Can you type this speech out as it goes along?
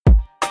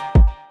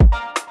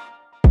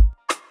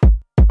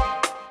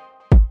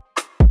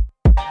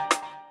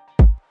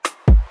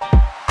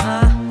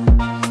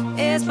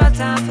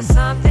for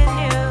something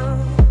new.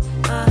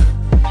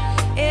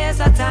 It's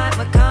our time,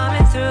 we're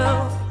coming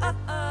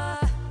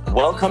through.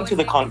 Welcome to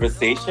the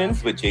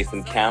Conversations with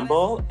Jason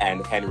Campbell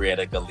and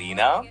Henrietta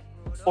Galina.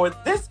 For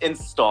this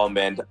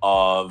installment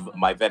of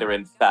my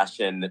Veteran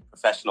Fashion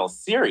Professional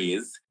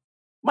series,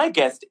 my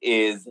guest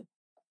is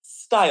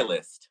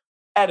stylist,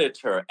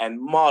 editor,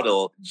 and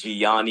model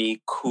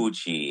Giannie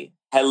Couji.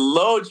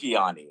 Hello,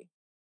 Giannie.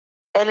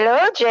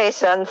 Hello,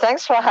 Jason.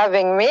 Thanks for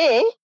having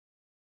me.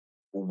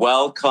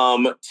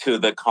 Welcome to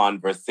the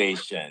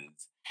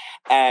Conversations.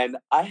 And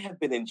I have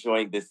been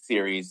enjoying this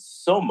series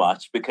so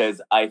much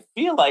because I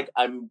feel like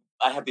I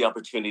have the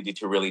opportunity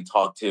to really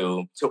talk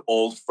to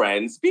old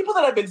friends, people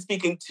that I've been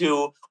speaking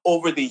to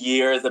over the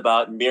years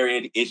about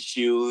myriad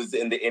issues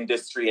in the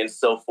industry and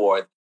so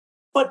forth.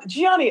 But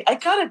Giannie, I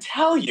gotta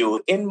tell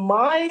you, in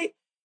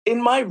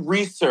my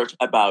research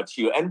about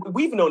you, and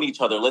we've known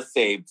each other, let's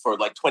say, for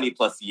like 20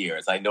 plus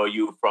years. I know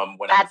you from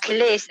when At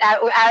least.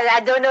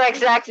 I don't know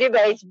exactly,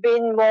 but it's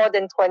been more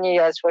than 20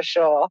 years for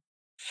sure.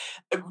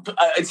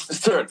 It's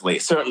certainly.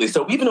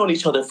 So we've known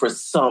each other for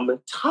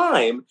some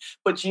time.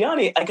 But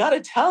Giannie, I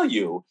gotta tell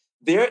you,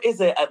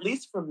 at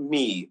least for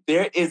me,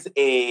 there is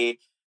a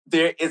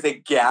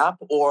gap,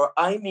 or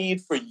I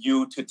need for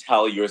you to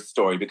tell your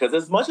story, because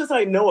as much as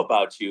I know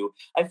about you,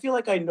 I feel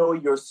like I know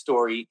your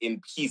story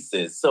in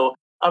pieces. So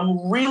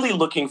I'm really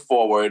looking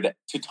forward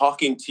to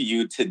talking to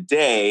you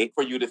today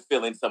for you to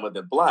fill in some of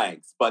the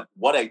blanks. But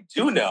what I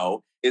do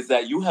know is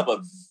that you have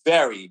a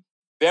very,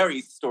 very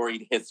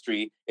storied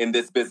history in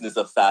this business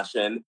of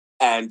fashion,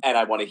 and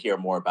I want to hear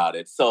more about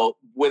it. So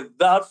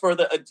without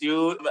further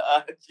ado,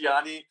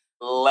 Giannie,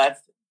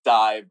 let's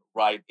dive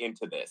right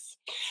into this.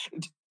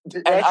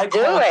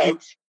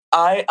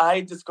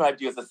 I described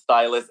you as a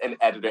stylist and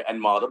editor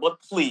and model, but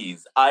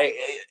please,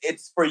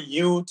 it's for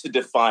you to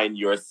define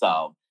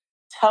yourself.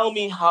 Tell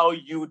me how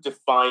you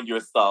define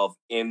yourself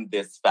in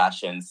this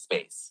fashion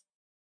space.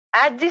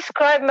 I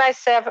describe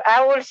myself,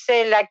 I would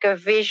say, like a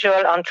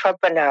visual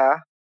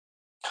entrepreneur.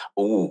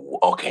 Oh,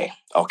 okay.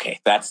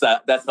 That's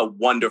a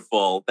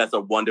wonderful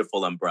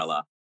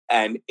umbrella.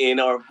 And in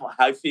our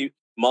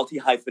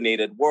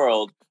multi-hyphenated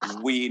world,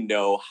 we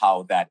know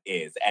how that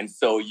is. And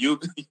so you,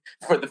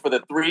 for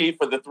the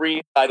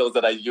three titles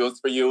that I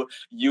used for you,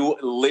 you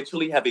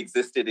literally have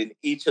existed in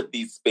each of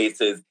these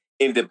spaces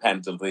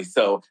independently.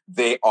 So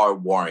they are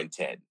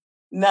warranted.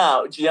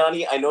 Now,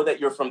 Giannie, I know that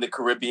you're from the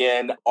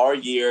Caribbean. Our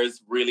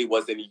years really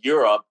was in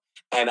Europe.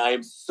 And I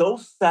am so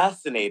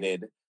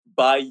fascinated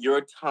by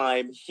your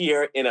time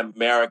here in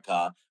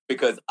America,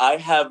 because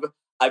I've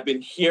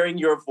been hearing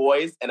your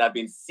voice and I've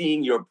been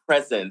seeing your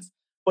presence.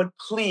 But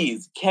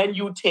please, can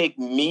you take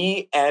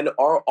me and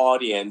our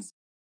audience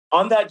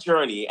on that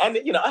journey? And,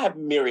 I have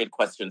myriad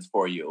questions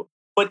for you.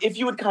 But if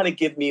you would kind of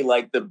give me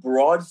like the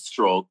broad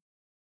stroke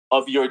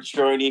of your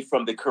journey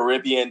from the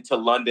Caribbean to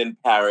London,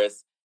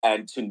 Paris,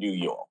 and to New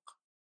York.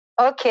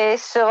 Okay,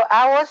 so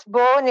I was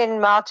born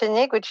in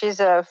Martinique, which is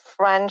a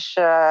French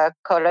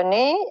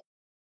colony.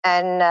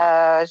 And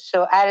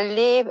so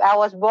I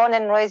was born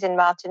and raised in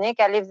Martinique.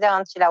 I lived there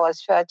until I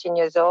was 13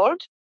 years old.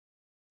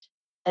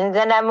 And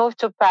then I moved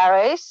to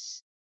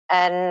Paris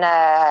and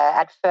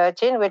at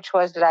 13, which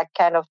was like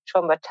kind of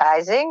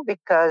traumatizing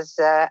because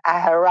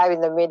I arrived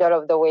in the middle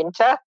of the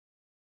winter.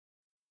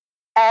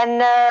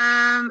 And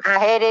I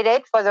hated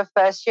it for the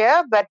first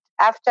year, but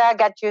after I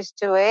got used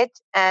to it,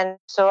 and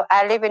so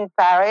I live in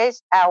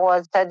Paris, I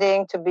was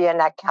studying to be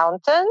an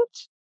accountant.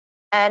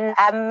 And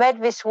I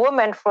met this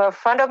woman for a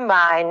friend of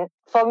mine.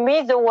 For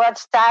me, the word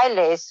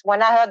stylist,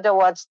 when I heard the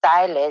word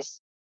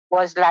stylist,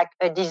 was like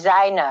a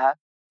designer.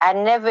 I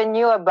never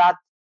knew about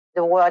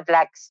the word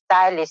like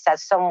stylist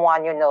as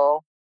someone,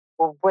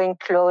 who bring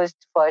clothes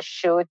for a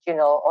shoot,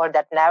 all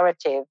that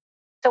narrative.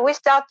 So we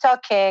start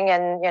talking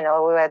and, we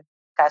were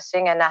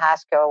discussing, and I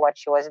asked her what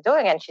she was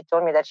doing. And she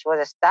told me that she was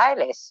a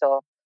stylist.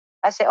 So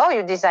I said, oh,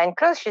 you design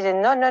clothes? She said,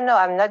 no,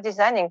 I'm not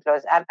designing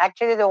clothes. I'm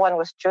actually the one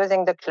who's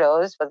choosing the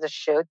clothes for the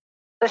shoot.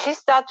 So she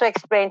started to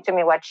explain to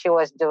me what she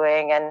was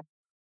doing and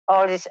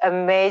all this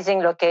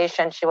amazing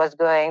location she was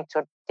going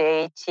to,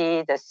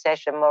 Tahiti, the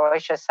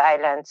Mauritius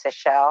Island,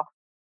 Seychelles.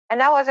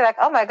 And I was like,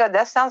 oh my God,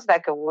 that sounds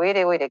like a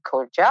really, really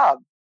cool job.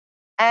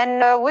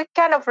 And we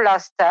kind of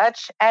lost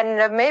touch.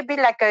 And maybe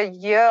like a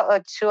year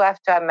or two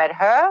after I met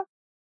her,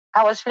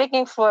 I was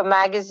looking for a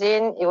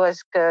magazine.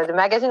 The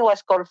magazine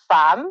was called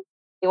Femme.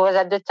 It was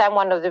at the time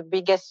one of the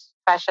biggest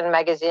fashion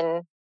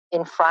magazines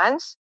in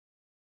France.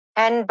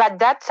 And by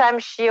that time,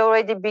 she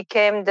already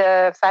became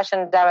the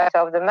fashion director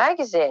of the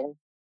magazine.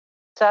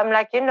 So I'm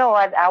like, you know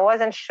what? I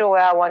wasn't sure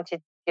where I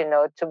wanted,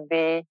 to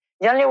be.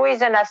 The only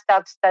reason I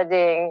started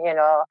studying,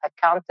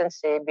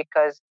 accountancy,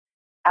 because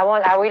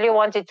I really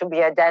wanted to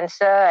be a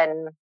dancer.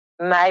 And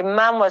my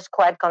mom was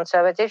quite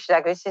conservative. She's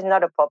like, this is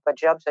not a proper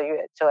job.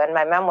 And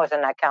my mom was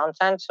an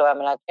accountant. So I'm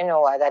like, you know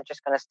what? I'm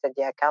just going to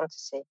study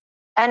accountancy.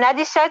 And I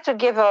decided to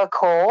give her a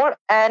call,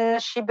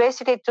 and she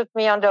basically took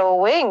me under her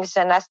wings,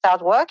 and I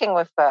started working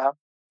with her.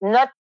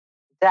 Not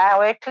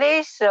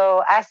directly,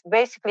 so I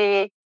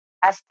basically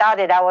I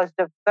started, I was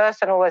the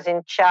person who was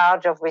in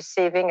charge of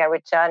receiving and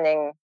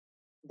returning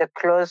the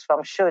clothes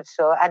from shoots.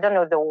 So I don't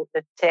know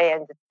the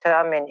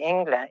term in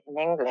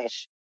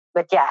English,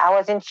 but yeah, I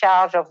was in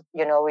charge of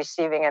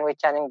receiving and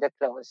returning the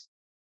clothes,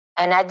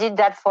 and I did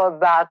that for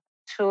about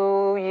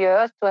 2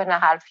 years,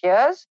 2.5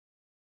 years.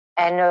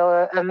 And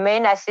a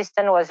main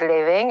assistant was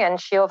leaving, and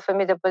she offered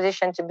me the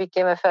position to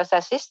become a first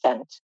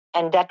assistant.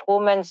 And that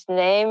woman's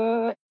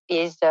name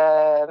is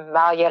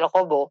Marielle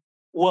Robot.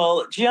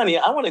 Well, Gianni,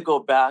 I want to go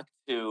back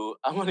to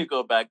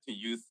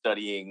you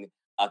studying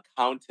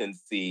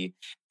accountancy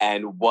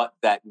and what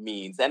that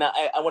means. And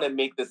I want to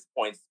make this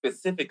point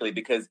specifically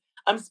because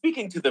I'm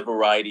speaking to the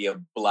variety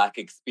of Black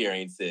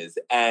experiences.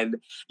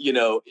 And,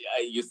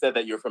 you said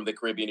that you're from the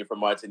Caribbean, you're from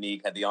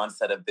Martinique at the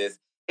onset of this.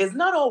 It's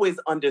not always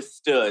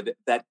understood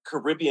that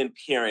Caribbean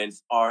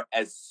parents are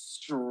as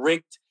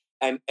strict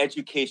and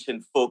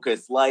education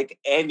focused like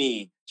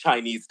any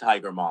Chinese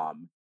tiger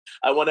mom.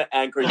 I want to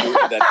anchor you in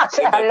that.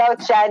 I love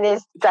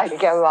Chinese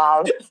tiger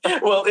mom.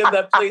 Well, in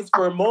that place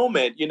for a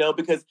moment,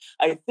 because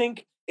I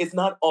think it's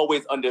not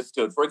always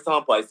understood. For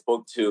example, I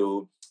spoke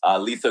to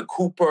Lisa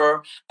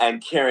Cooper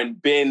and Karen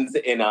Binns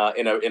in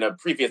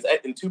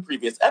two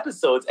previous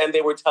episodes, and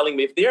they were telling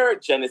me if their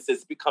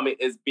genesis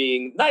is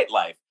being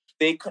nightlife.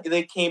 They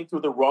came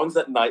through the rungs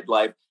at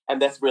nightlife, and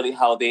that's really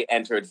how they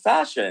entered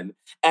fashion.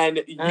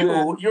 And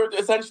you're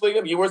essentially,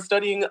 you were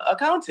studying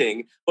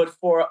accounting, but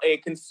for a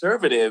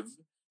conservative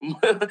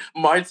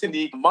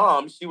Martinique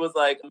mom, she was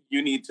like,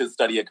 you need to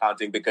study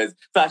accounting because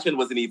fashion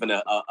wasn't even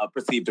a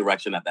perceived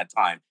direction at that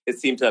time. It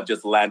seemed to have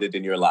just landed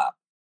in your lap.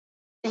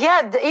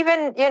 Yeah,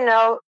 even,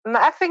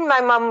 I think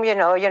my mom,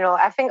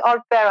 I think all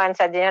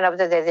parents at the end of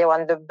the day, they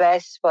want the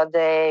best for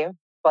the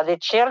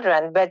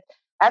children. But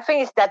I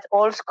think it's that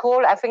old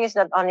school. I think it's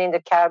not only in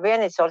the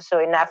Caribbean, it's also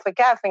in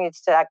Africa. I think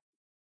it's like,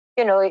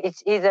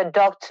 it's either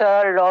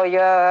doctor,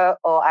 lawyer,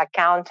 or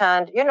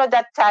accountant,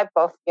 that type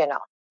of, you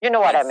know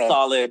what I mean.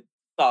 Solid,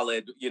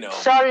 solid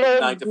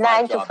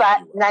 9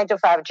 to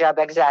 5 job,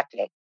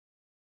 exactly.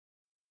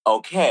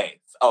 Okay.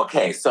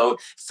 So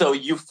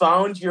you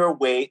found your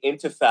way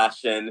into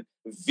fashion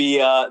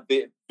via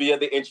the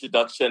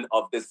introduction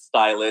of this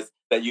stylist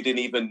that you didn't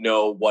even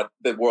know what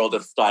the world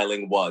of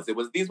styling was.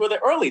 These were the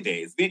early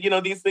days.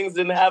 These things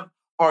didn't have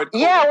hard.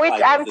 Yeah,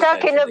 I'm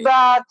talking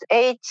about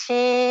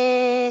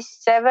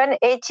 87,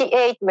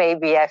 88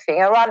 maybe, I think.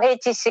 Around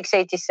 86,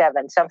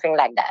 87, something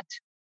like that.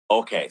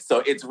 Okay,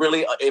 so it's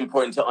really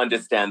important to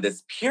understand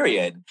this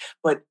period.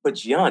 But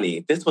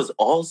Gianni, this was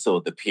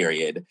also the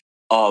period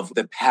of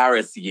the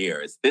Paris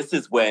years. This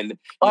is when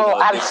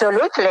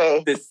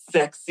absolutely this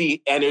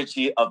sexy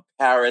energy of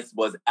Paris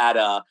was at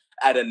a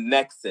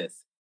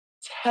nexus.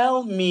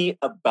 Tell me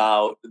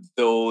about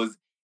those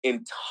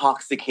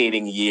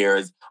intoxicating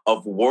years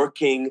of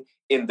working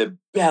in the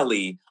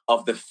belly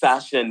of the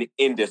fashion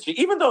industry.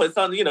 Even though it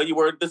sounded,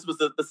 this was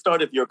the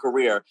start of your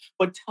career,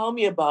 but tell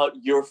me about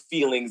your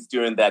feelings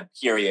during that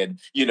period,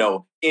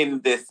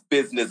 in this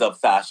business of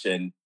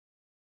fashion.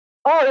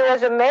 Oh, it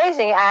was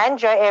amazing. I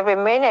enjoyed every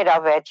minute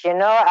of it. We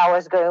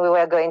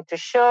were going to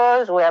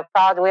shows, we were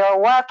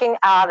working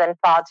hard and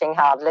partying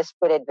hard. Let's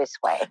put it this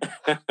way.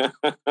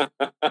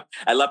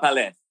 I love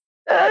Palais.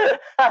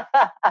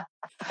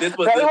 It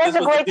was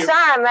a great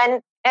time.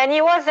 And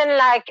it wasn't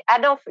like,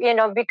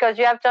 because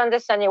you have to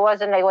understand, it was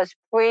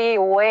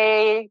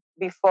way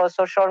before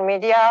social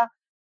media.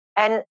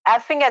 And I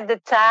think at the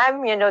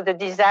time, the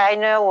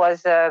designer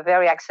was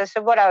very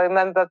accessible. I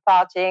remember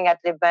partying at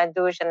Le Bain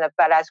Douche and the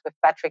Palace with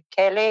Patrick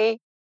Kelly.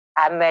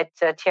 I met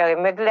Thierry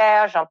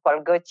Mugler,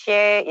 Jean-Paul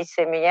Gaultier,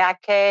 Issey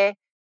Miyake. I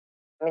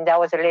mean, that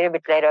was a little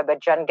bit later, but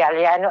John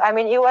Galliano. I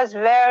mean, it was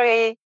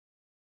very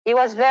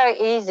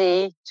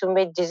easy to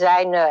meet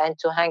designer and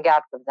to hang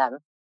out with them.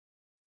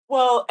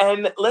 Well,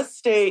 and let's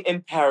stay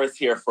in Paris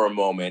here for a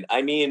moment.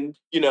 I mean,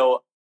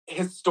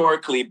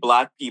 historically,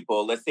 Black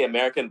people, let's say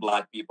American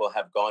Black people,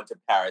 have gone to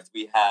Paris.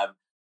 We have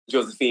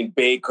Josephine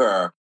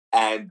Baker,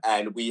 and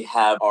we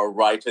have our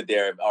writer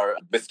there, our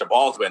Mr.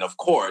 Baldwin, of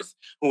course,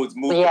 who's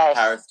moved to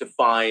Paris to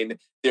find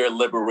their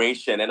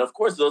liberation. And of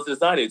course, those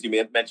designers, you may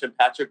have mentioned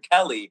Patrick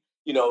Kelly.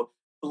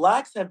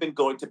 Blacks have been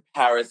going to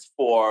Paris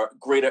for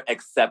greater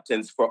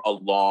acceptance for a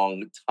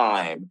long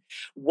time.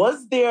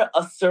 Was there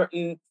a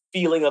certain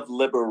feeling of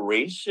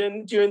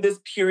liberation during this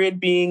period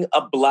being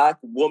a Black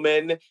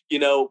woman,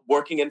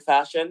 working in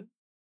fashion?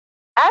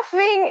 I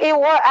think it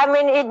was,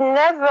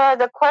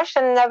 the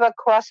question never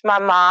crossed my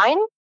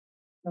mind,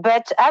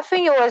 but I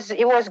think it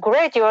was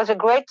great. It was a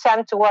great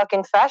time to work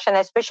in fashion,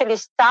 especially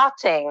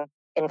starting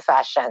in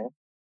fashion.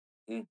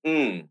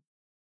 Mm-hmm.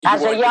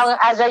 As a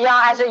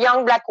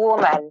young Black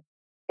woman,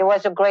 it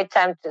was a great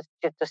time to.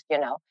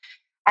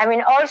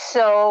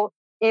 Also,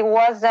 it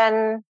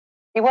wasn't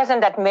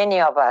that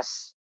many of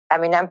us.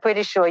 I'm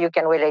pretty sure you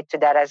can relate to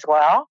that as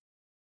well.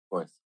 Of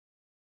course.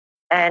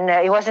 And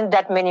it wasn't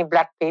that many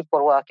Black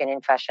people working in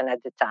fashion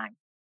at the time.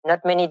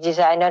 Not many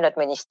designers, not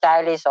many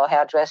stylists or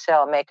hairdresser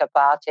or makeup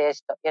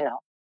artists. It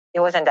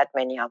wasn't that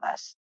many of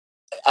us.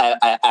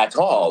 At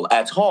all.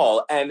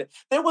 And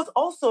there was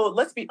also,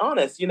 let's be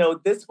honest,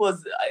 this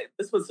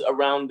was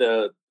around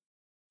the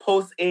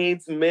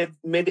post-AIDS,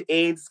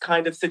 mid-AIDS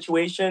kind of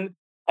situation.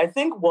 I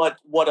think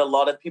what a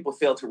lot of people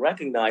fail to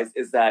recognize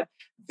is that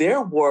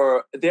there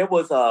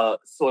was a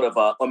sort of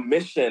a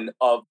omission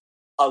of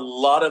a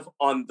lot of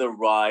on the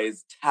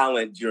rise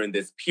talent during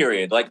this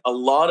period. Like a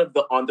lot of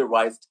the on the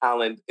rise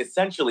talent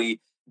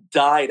essentially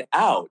died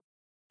out.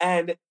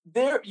 And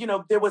there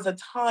was a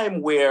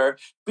time where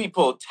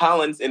people,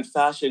 talents in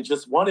fashion,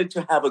 just wanted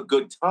to have a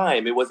good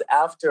time. It was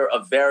after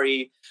a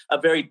very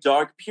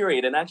dark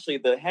period. And actually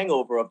the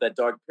hangover of that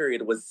dark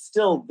period was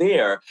still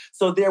there.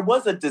 So there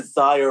was a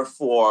desire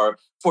for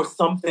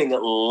something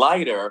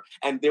lighter.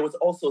 And there was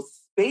also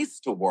space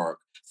to work.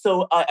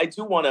 So I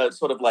do want to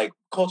sort of like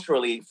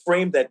culturally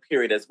frame that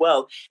period as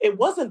well. It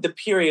wasn't the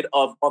period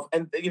of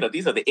and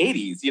these are the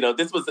 80s.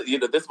 This was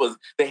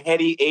the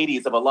heady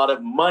 80s of a lot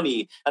of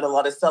money and a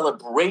lot of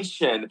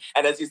celebration.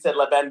 And as you said,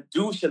 La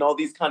Bandouche and all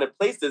these kind of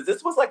places.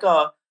 This was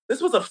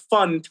a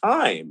fun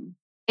time.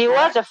 It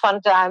was a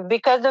fun time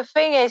because the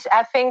thing is,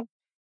 I think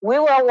we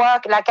were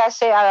like I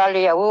said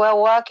earlier, we were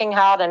working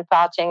hard and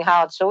partying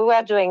hard. So we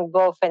were doing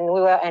both and we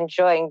were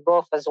enjoying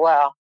both as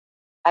well.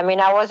 I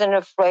mean, I wasn't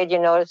afraid,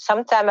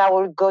 Sometimes I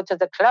would go to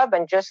the club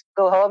and just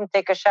go home,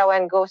 take a shower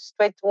and go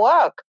straight to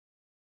work.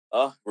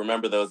 Oh,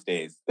 remember those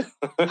days. And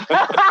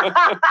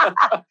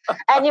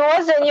it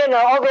wasn't,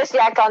 obviously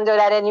I can't do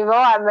that anymore.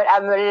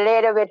 I'm a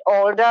little bit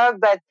older,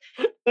 but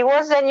it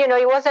wasn't,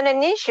 it wasn't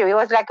an issue. It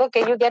was like,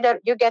 okay, you get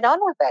on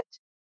with it.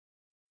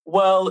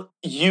 Well,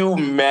 you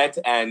met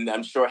and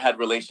I'm sure had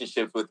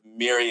relationships with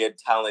myriad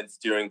talents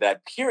during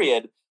that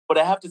period. But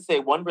I have to say,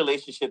 one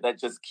relationship that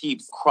just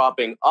keeps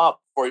cropping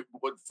up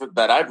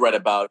that I've read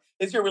about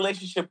is your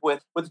relationship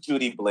with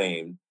Judy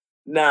Blame.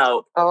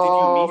 Now, did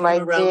you meet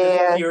him around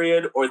this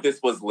period or this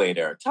was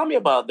later? Tell me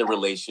about the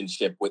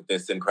relationship with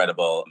this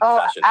incredible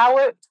fashion.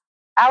 I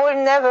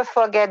will never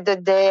forget the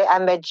day I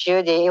met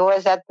Judy. It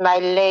was at my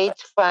late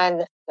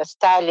friend, the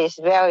stylist,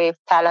 very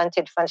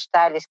talented French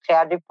stylist,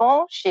 Claire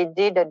Dupont. She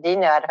did a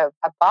dinner at her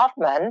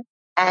apartment.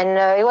 And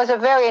it was a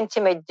very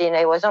intimate dinner.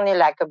 It was only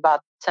like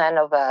about 10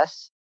 of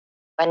us.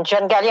 And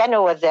John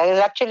Galliano was there. It was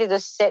actually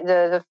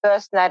the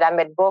first night I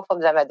met both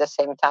of them at the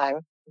same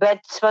time. But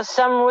for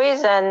some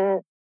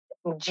reason,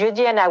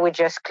 Judy and I would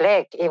just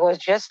click. It was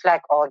just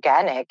like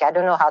organic. I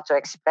don't know how to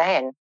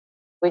explain.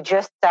 We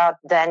just started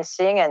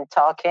dancing and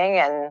talking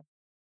and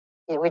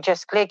we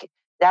just clicked.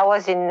 That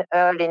was in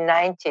early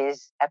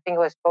 90s. I think it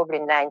was probably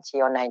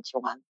 90 or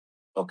 91.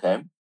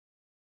 Okay.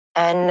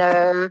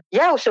 And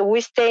so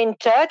we stay in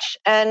touch.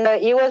 And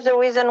it was the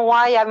reason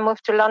why I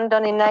moved to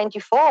London in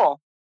 94.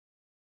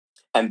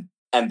 And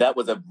that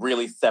was a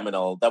really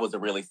seminal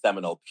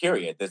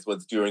period. This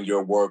was during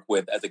your work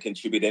as a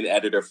contributing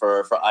editor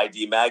for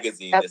ID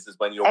magazine. This is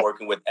when you're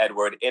working with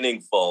Edward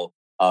Inningful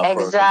for a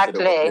considerable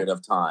period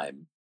of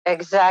time.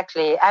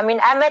 Exactly. I mean,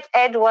 I met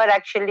Edward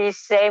actually,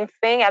 same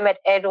thing. I met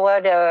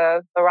Edward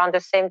around the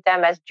same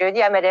time as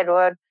Judy. I met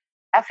Edward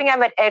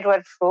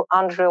through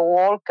Andrew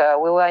Walker.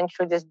 We were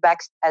introduced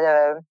backstage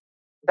at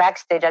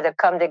the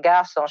Comme des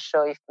Garçons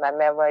show, if my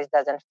memory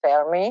doesn't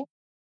fail me.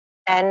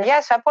 And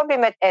yes, I probably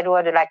met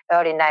Edward in like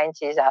early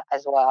 90s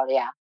as well,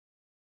 yeah.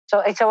 So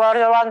it's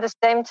around the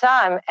same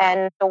time.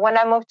 And so when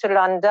I moved to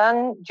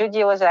London,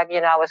 Judy was like,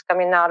 I was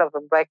coming out of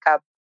a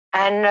breakup.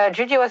 And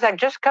Judy was like,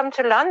 just come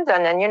to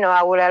London and,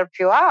 I will help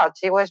you out.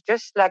 He was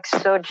just like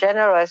so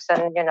generous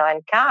and,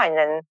 and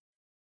kind.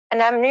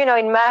 And I'm,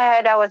 in my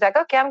head, I was like,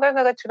 okay, I'm going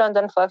to go to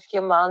London for a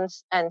few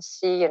months and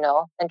see,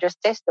 and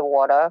just taste the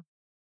water.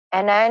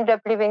 And I ended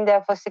up living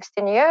there for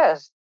 16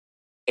 years.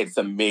 It's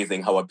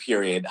amazing how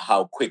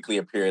quickly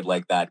a period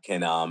like that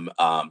can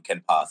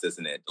pass,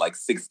 isn't it? Like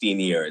 16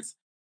 years.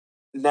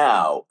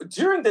 Now,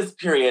 during this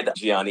period,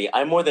 Giannie,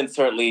 I'm more than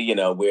certainly,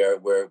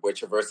 we're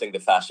traversing the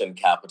fashion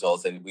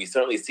capitals and we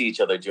certainly see each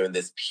other during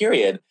this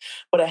period.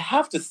 But I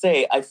have to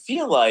say, I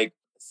feel like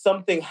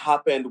something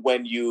happened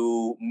when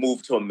you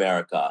moved to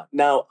America.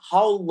 Now,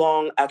 how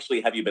long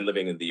actually have you been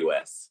living in the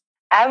U.S.?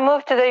 I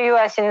moved to the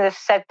U.S. in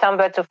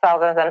September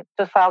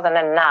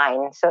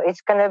 2009. So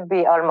it's going to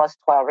be almost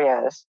 12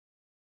 years.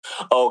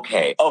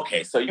 Okay.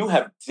 So you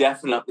have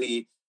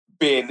definitely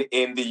been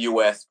in the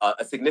U.S.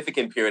 A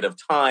significant period of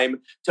time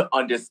to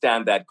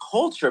understand that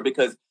culture,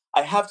 because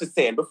I have to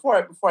say, and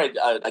before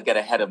I get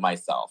ahead of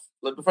myself,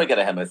 let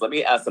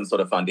me ask some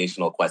sort of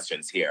foundational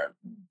questions here.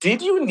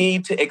 Did you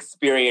need to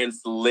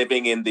experience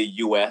living in the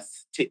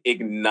U.S. to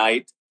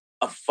ignite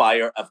a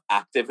fire of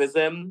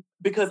activism?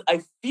 Because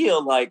I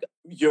feel like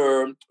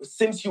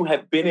since you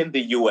have been in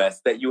the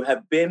US, that you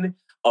have been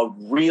a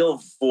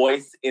real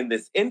voice in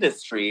this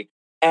industry.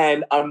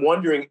 And I'm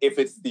wondering if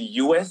it's the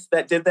US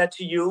that did that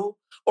to you,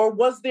 or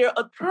was there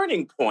a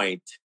turning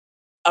point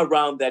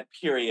around that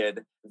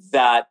period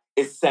that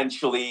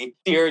essentially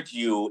steered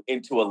you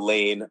into a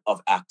lane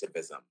of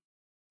activism?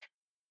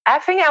 I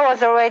think I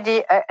was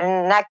already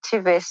an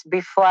activist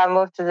before I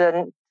moved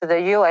to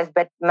the US,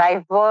 but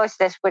my voice,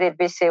 let's put it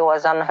this way,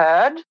 was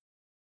unheard.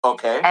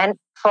 Okay. And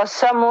for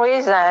some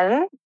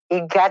reason,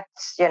 it got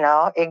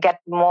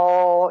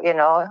more,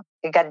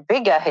 it got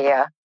bigger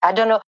here. I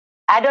don't know.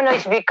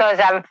 It's because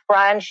I'm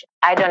French.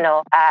 I don't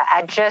know.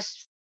 I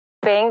just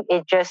think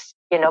it just,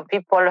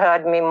 people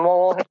heard me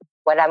more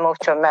when I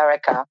moved to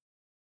America,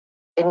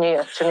 to New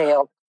York.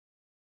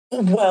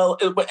 Well,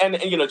 and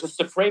just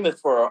to frame it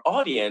for our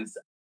audience,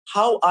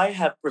 how I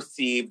have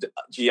perceived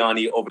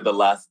Giannie over the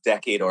last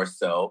decade or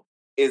so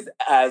is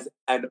as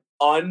an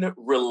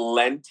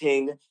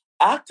unrelenting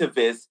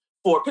activist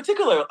for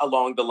particular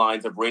along the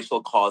lines of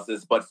racial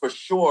causes, but for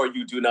sure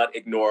you do not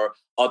ignore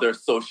other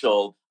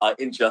social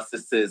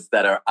injustices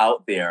that are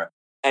out there.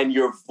 And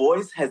your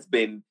voice has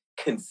been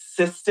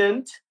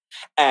consistent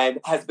and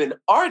has been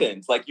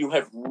ardent. Like you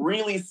have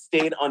really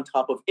stayed on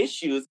top of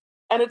issues.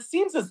 And it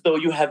seems as though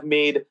you have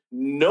made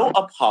no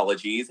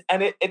apologies.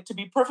 And it to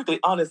be perfectly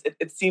honest,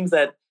 it seems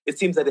that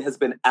it has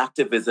been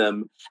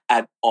activism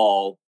at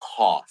all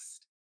costs.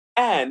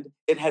 And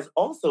it has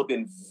also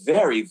been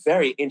very,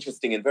 very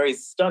interesting and very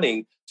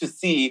stunning to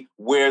see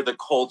where the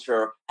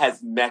culture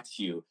has met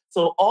you.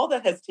 So all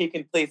that has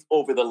taken place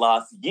over the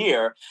last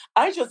year,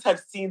 I just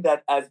have seen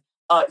that as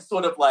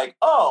sort of like,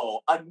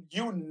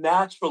 you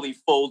naturally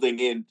folding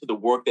into the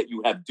work that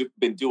you have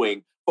been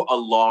doing for a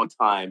long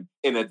time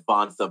in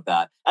advance of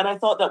that. And I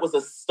thought that was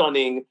a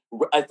stunning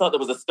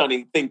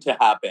thing to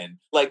happen.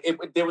 Like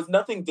there was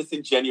nothing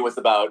disingenuous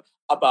about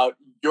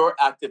your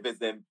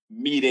activism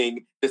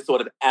meeting this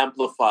sort of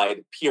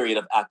amplified period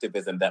of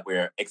activism that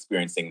we're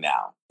experiencing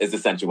now, is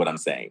essentially what I'm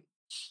saying.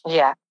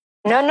 Yeah.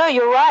 No,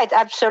 you're right.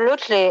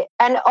 Absolutely.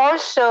 And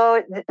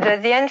also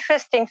the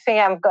interesting thing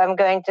I'm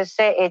going to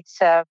say, it's,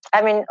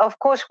 of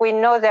course, we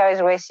know there is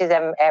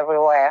racism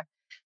everywhere,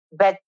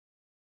 but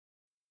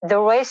the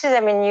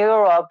racism in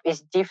Europe is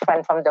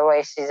different from the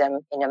racism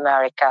in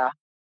America.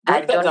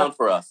 Break that down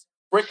for us.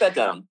 Break that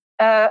down.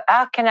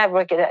 How can I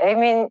break it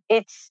down?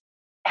 It's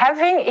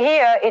having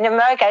here in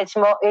America, it's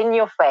more in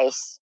your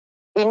face.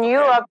 In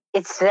Europe,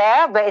 it's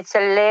there, but it's a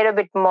little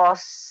bit more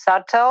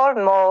subtle,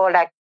 more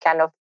like kind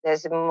of,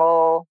 there's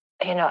more,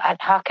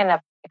 how can I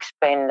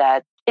explain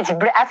that? I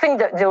think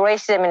the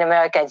racism in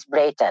America is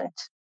blatant.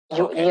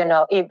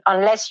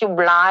 Unless you're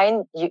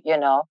blind,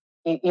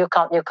 you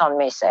can't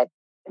miss it.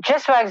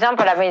 Just for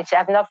example, it's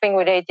nothing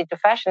related to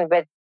fashion,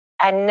 but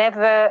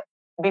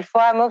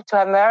before I moved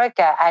to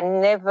America, I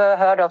never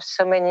heard of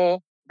so many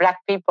Black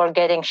people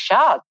getting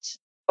shot.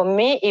 For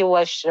me, it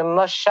was the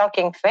most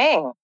shocking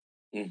thing.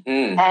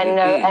 Mm-hmm,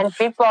 and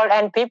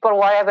people,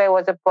 whatever it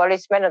was, the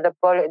policeman or the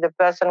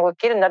person who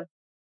killed,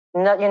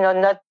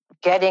 not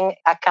getting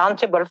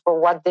accountable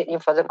for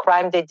for the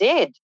crime they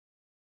did.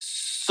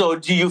 So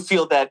do you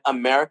feel that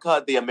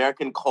the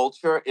American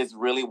culture is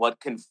really what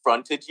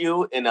confronted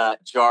you in a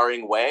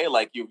jarring way?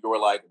 Like you were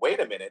like, wait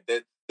a minute,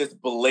 this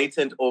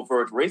blatant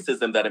overt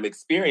racism that I'm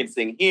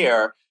experiencing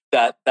here,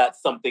 that's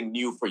something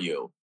new for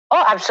you?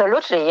 Oh,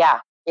 absolutely. Yeah.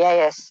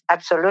 Yes,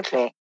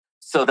 absolutely.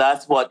 So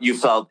that's what you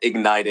felt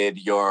ignited,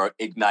 this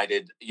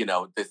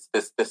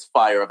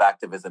fire of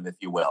activism, if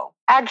you will.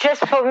 I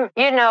just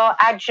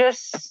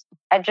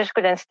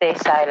couldn't stay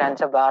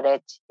silent about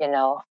it.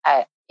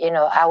 I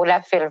would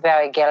have feel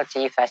very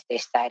guilty if I stay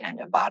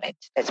silent about it.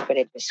 Let's put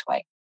it this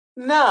way.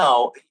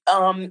 Now,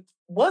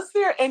 was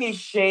there any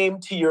shame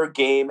to your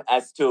game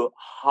as to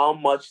how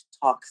much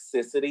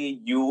toxicity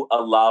you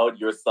allowed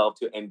yourself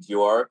to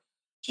endure,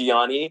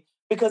 Giannie?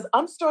 Because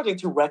I'm starting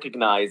to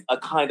recognize a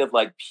kind of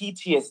like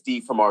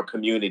PTSD from our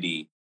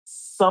community.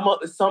 Some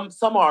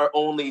are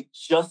only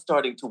just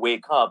starting to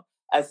wake up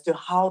as to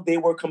how they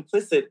were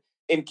complicit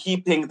in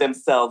keeping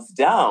themselves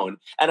down.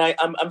 And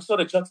I'm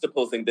sort of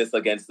juxtaposing this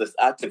against this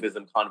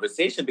activism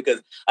conversation,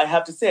 because I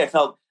have to say I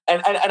felt,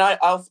 and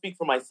I'll speak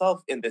for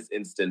myself in this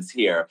instance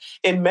here.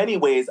 In many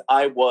ways,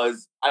 I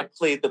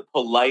played the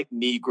polite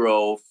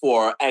Negro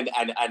and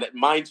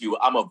mind you,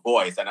 I'm a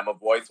voice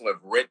who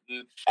have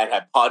written and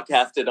have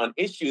podcasted on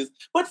issues,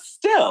 but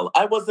still,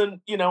 I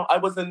wasn't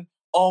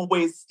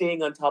always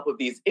staying on top of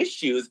these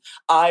issues.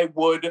 I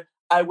would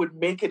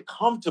make it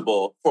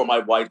comfortable for my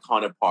white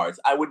counterparts.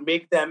 I would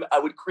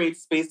create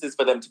spaces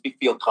for them to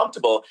feel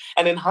comfortable.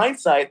 And in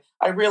hindsight,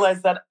 I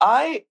realized that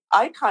I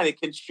kind of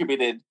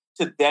contributed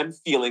to them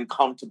feeling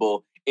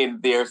comfortable in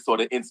their sort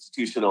of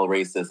institutional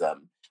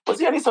racism. Was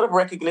there any sort of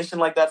recognition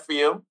like that for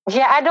you?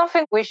 Yeah, I don't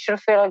think we should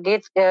feel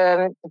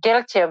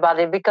guilty about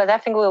it, because I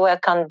think we were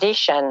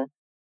conditioned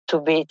to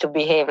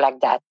behave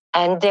like that.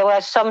 And there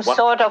was some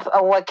sort of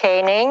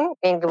awakening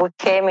what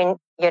came in,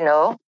 in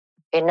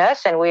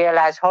us, and we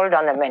realized, hold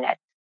on a minute,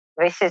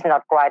 this is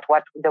not right.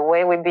 The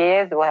way we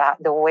behave,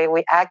 the way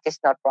we act is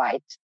not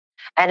right.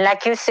 And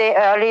like you say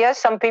earlier,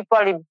 some people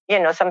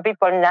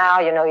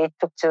now, it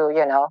took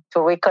to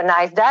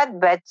recognize that.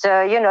 But,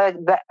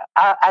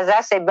 as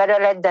I say, better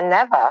late than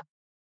never.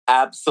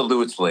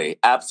 Absolutely.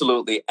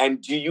 Absolutely.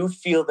 And do you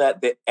feel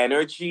that the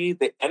energy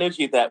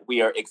that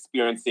we are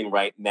experiencing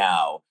right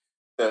now,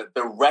 the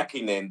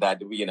reckoning that,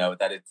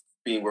 that it's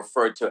being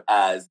referred to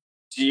as,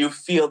 do you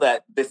feel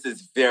that this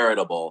is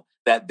veritable,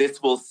 that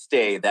this will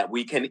stay, that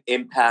we can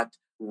impact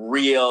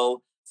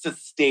real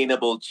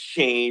sustainable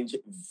change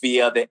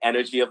via the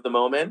energy of the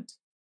moment?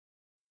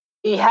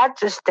 He had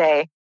to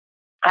stay.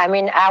 I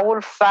mean, I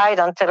will fight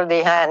until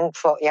the end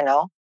for,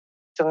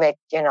 to make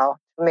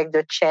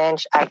the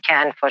change I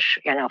can for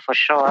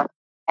sure.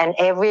 And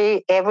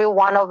every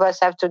one of us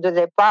have to do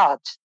their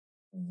part.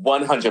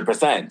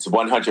 100%.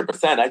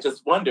 100%. I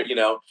just wonder,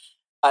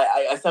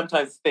 I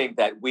sometimes think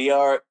that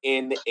we're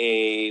in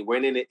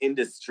an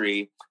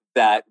industry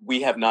that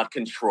we have not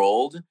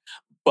controlled,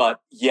 but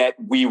yet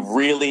we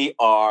really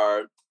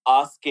are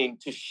asking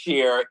to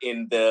share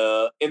in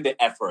the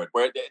effort.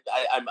 Where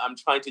I'm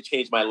trying to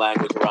change my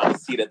language around a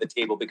seat at the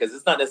table, because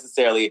it's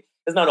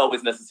not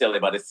always necessarily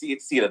about a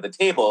seat at the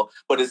table,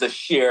 but it's a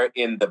share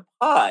in the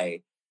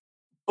pie.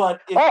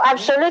 But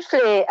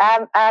absolutely.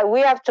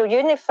 We have to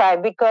unify,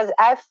 because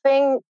I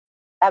think,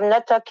 I'm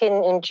not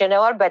talking in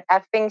general, but I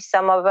think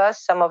some of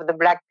the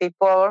Black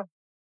people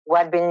who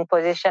had been in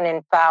position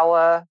in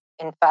power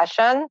in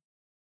fashion,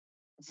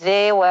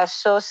 they were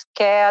so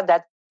scared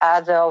that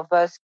other of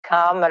us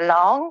come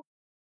along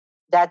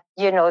that,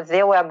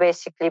 they were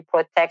basically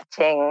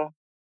protecting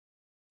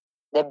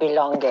their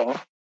belonging,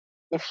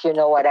 if you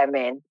know what I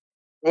mean.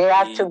 They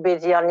have to be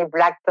the only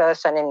Black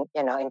person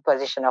in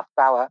position of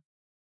power.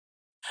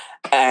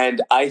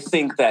 And I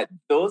think that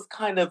those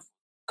kind of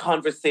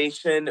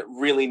conversation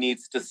really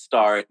needs to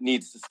start.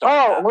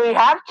 Oh, we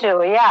have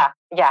to. Yeah.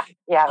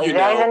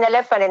 There is an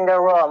elephant in the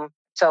room,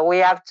 so we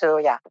have to.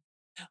 Yeah.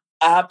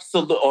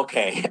 Absolutely.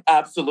 Okay.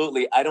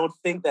 Absolutely. I don't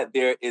think that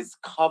there is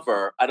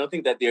cover. I don't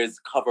think that there's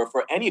cover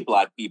for any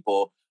Black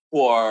people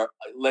who are,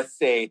 let's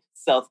say,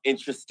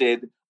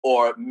 self-interested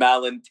or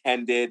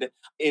malintended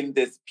in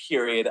this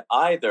period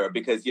either,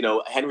 because,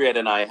 Henriette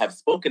and I have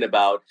spoken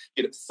about,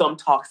 some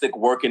toxic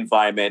work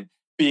environment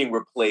being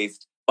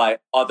replaced by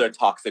other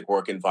toxic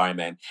work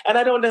environment. And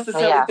I don't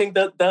necessarily think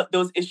that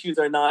those issues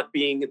are not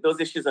being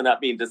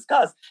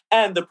discussed.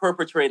 And the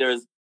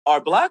perpetrators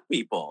are Black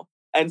people.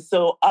 And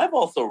so I've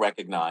also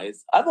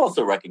recognized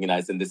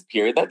in this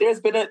period that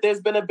there's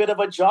been a bit of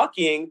a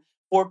jockeying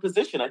for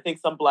position. I think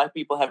some Black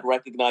people have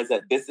recognized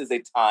that this is a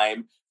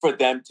time for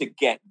them to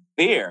get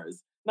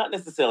theirs, not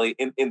necessarily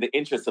in the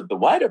interest of the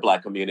wider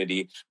Black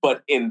community,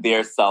 but in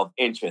their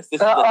self-interest.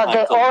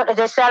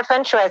 The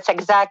self-interest,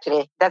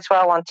 exactly. That's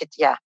what I wanted,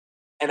 yeah.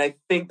 And I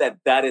think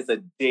that is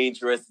a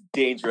dangerous,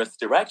 dangerous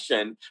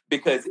direction,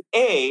 because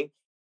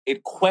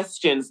it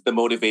questions the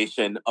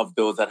motivation of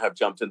those that have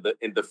jumped in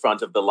the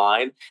front of the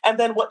line. And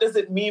then what does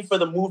it mean for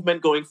the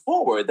movement going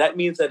forward? That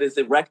means that it's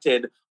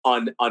erected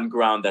on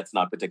ground that's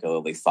not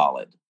particularly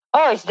solid.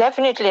 Oh, it's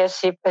definitely a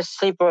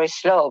slippery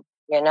slope,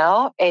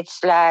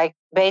 It's like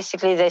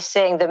basically they're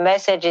saying the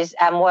message is,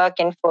 I'm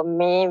working for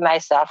me,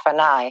 myself,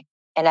 and I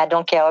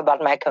don't care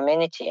about my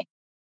community.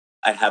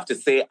 I have to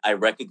say, I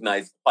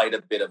recognize quite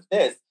a bit of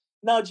this.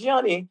 Now,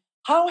 Giannie,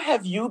 how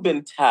have you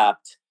been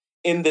tapped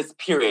in this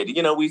period?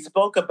 We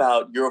spoke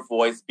about your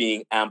voice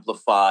being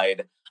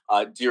amplified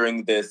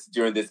during this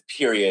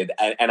period.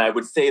 And I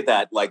would say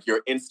that, like,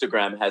 your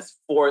Instagram has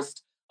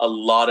forced a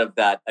lot of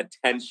that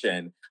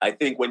attention. I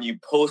think when you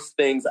post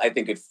things, I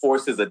think it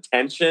forces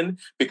attention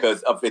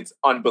because of its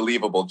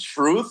unbelievable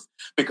truth,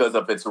 because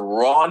of its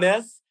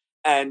rawness.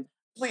 And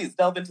please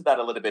delve into that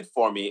a little bit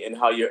for me, and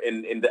how you're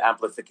in the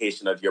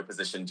amplification of your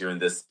position during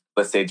this,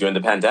 let's say, during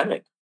the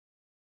pandemic.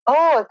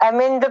 Oh, I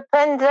mean, the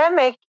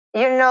pandemic,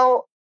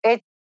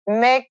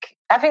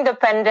 I think the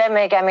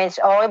pandemic, it's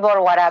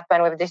horrible what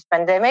happened with this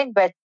pandemic,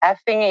 but I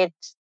think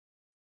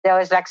there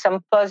was like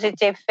some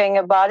positive thing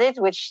about it,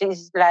 which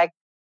is like,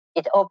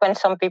 it opened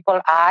some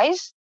people's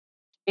eyes.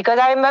 Because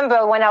I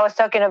remember when I was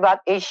talking about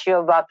issue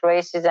about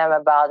racism,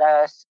 about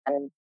us,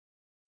 and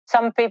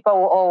some people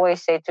will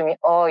always say to me,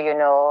 oh,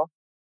 you're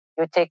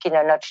taking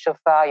a notch too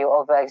far, you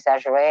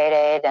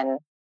over-exaggerated. And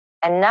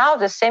now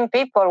the same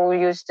people who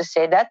used to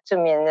say that to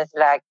me, and it's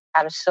like,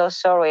 I'm so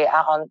sorry,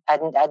 I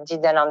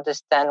didn't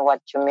understand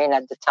what you mean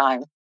at the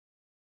time.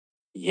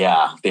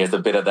 Yeah, there's a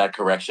bit of that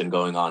correction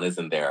going on,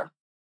 isn't there?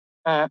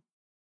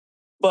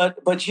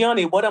 But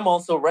Giannie, what I'm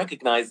also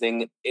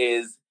recognizing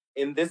is,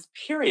 in this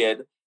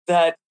period,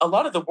 that a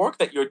lot of the work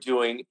that you're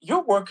doing,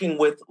 you're working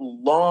with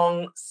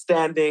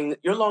long-standing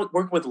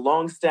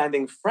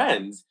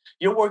friends.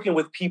 You're working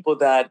with people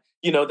that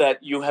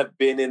you have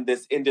been in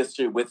this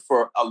industry with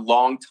for a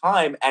long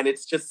time, and it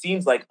just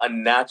seems like a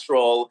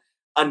natural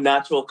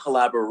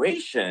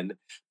collaboration.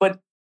 But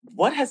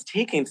what has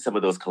taken some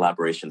of those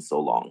collaborations so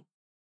long?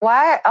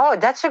 Why? Oh,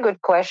 that's a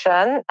good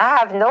question. I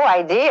have no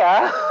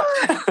idea.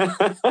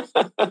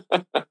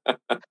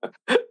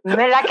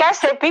 Like I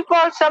said,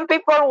 some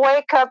people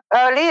wake up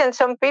early, and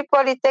some people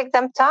it takes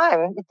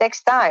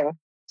time.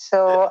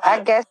 So I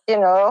guess,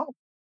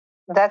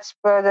 that's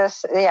further,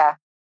 yeah.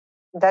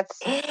 That's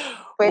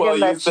pretty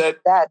much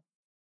that.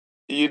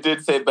 You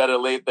did say better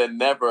late than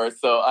never,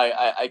 so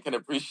I can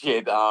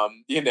appreciate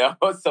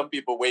some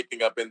people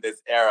waking up in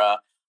this era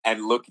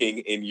and looking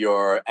in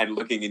your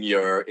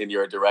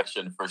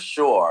direction, for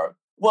sure.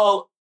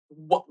 Well,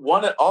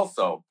 one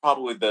also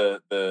probably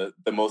the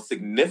most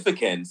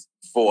significant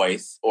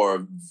voice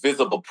or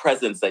visible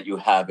presence that you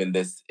have in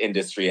this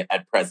industry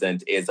at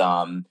present is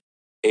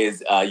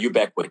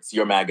Ubiquitous,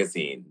 your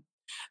magazine.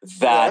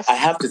 That I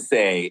Yes. have to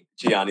say,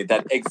 Gianni,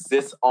 that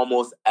exists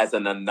almost as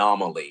an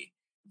anomaly.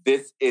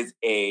 This is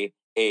a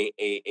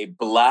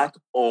Black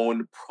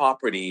owned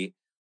property.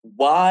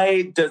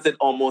 Why does it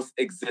almost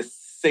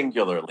exist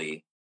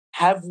singularly?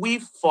 Have we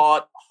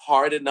fought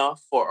hard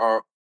enough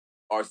for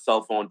our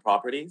cell phone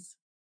properties?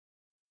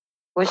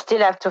 We still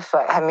have to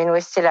fight. I mean,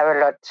 we still have a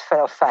lot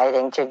of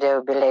fighting to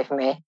do, believe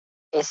me.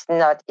 It's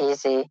not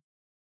easy.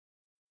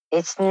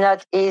 It's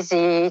not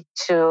easy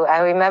to. I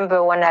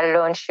remember when I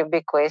launched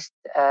Ubiquist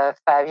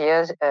 5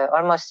 years,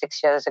 almost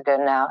 6 years ago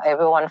now,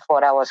 everyone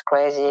thought I was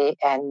crazy.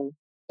 And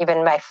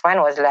even my friend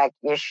was like,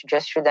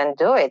 just shouldn't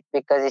do it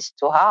because it's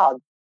too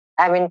hard.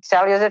 I mean,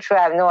 tell you the truth,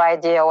 I have no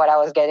idea what I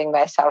was getting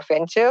myself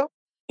into.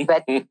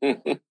 But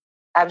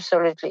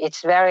absolutely,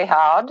 it's very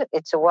hard.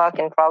 It's a work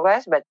in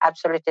progress, but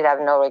absolutely, I have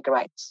no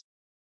regrets.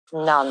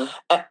 None.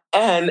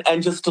 And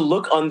just to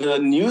look on the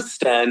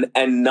newsstand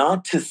and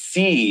not to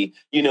see,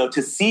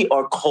 to see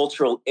our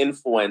cultural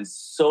influence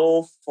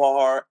so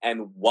far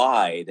and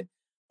wide,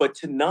 but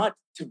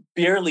to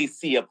barely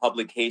see a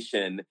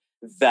publication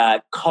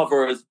that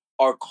covers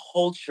our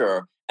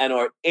culture and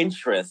our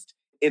interest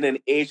in an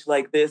age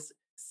like this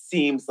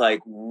seems like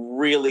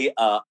really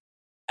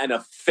an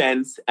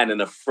offense and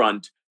an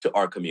affront to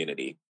our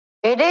community.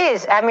 It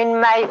is. I mean,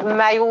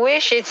 my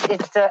wish is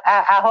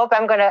I hope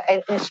I'm gonna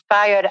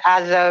inspire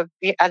other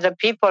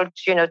people,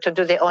 to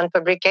do their own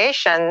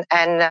publication,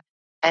 and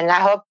I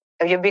hope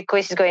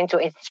Ubiquitous is going to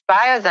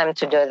inspire them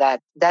to do that.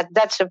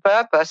 That's the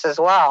purpose as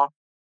well,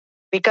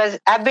 because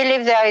I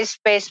believe there is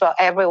space for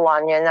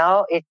everyone.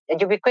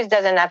 Ubiquitous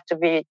doesn't have to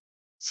be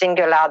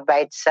singled out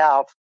by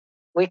itself.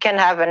 We can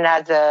have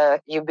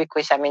another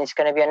Ubiquitous. I mean, it's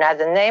going to be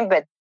another name,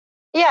 but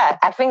yeah,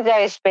 I think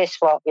there is space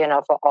for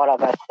all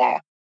of us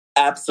there.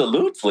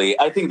 Absolutely.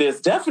 I think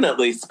there's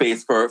definitely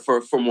space for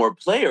more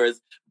players,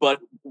 but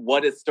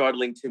what is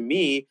startling to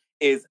me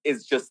is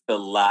just the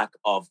lack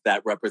of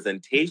that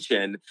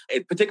representation,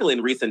 particularly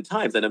in recent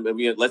times. And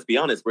let's be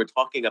honest, we're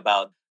talking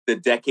about the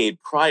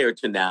decade prior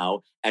to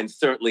now, and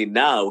certainly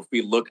now, if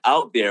we look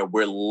out there,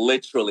 we're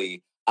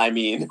literally,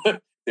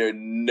 there are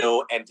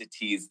no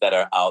entities that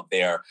are out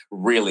there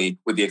really,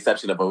 with the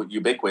exception of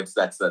Ubiquitous,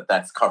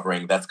 that's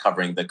covering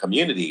the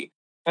community.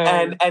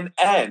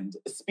 And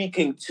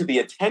speaking to the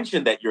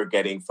attention that you're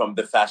getting from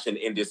the fashion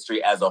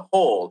industry as a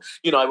whole,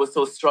 I was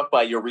so struck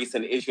by your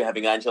recent issue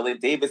having Angela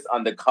Davis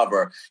on the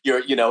cover.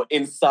 You're,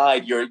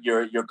 inside,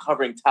 you're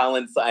covering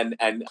talents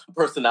and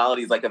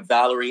personalities like a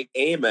Valerie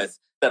Amos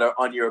that are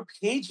on your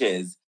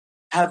pages.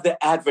 Have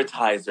the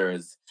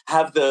advertisers,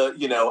 have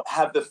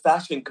the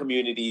fashion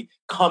community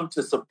come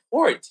to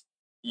support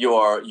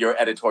your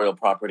editorial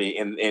property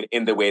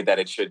in the way that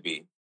it should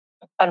be?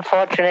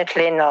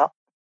 Unfortunately, no.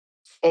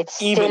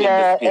 It's even still in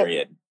this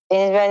period.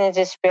 Even in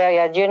this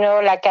period,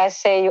 like I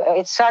say,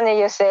 it's funny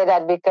you say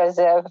that because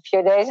a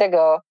few days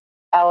ago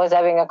I was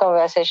having a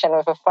conversation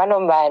with a friend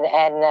of mine,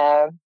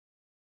 and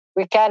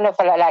we kind of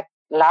like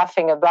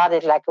laughing about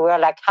it. Like we're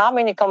like, how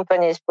many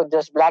companies put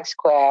those black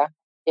square,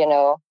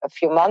 a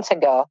few months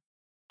ago,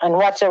 and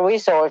what's the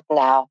result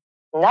now?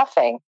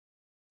 Nothing.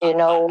 We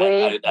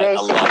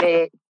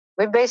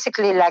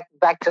basically like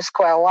back to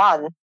square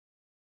one.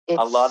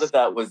 A lot of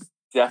that was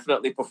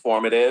definitely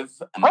performative.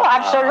 Oh,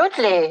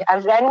 absolutely.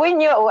 And we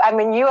knew,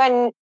 you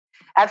and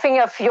I think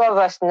a few of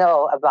us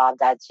know about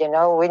that. We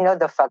know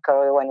the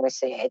fuckery when we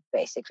see it,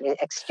 basically.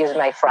 Excuse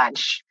my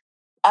French.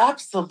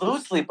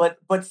 Absolutely. But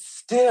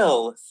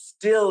still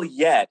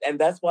yet. And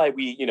that's why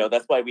we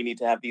need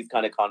to have these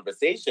kind of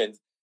conversations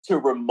to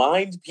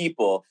remind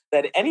people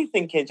that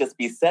anything can just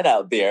be said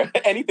out there.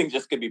 Anything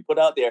just can be put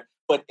out there.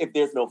 But if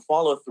there's no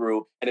follow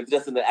through and if it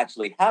doesn't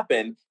actually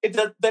happen,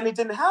 then it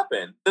didn't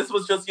happen. This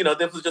was just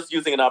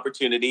using an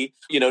opportunity,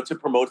 to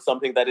promote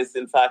something that is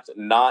in fact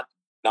not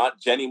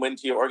genuine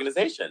to your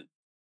organization.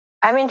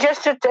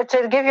 Just to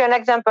give you an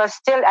example,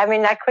 still,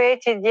 I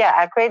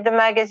created the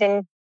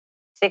magazine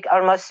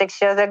almost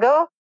 6 years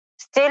ago.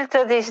 Still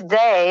to this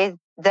day,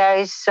 there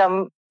is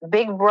some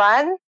big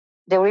brand.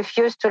 They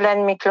refuse to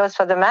lend me clothes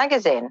for the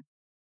magazine.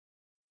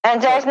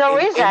 And there's no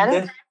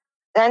reason.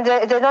 And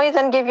they don't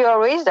even give you a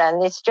reason.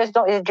 They just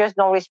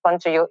don't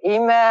respond to your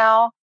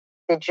email.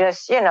 They're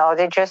just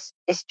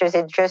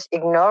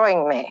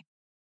ignoring me.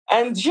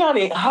 And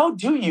Giannie, how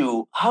do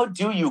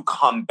you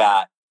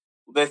combat,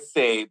 let's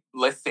say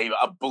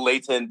a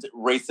blatant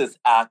racist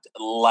act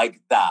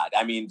like that?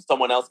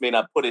 Someone else may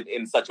not put it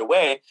in such a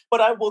way, but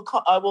I will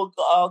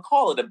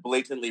call it a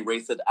blatantly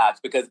racist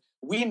act because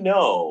we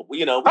know.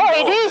 It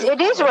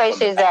is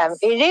racism.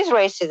 It is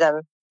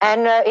racism.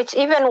 And it's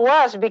even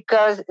worse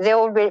because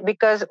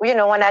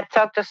when I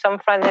talk to some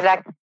friends, they're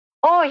like,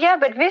 oh yeah,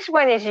 but this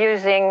one is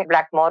using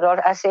black model.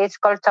 I say it's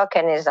called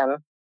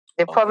tokenism.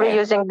 They're probably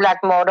using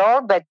black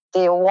model, but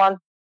they won't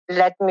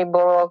let me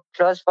borrow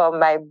clothes for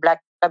my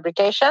black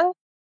fabrication.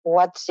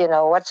 What's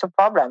the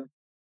problem?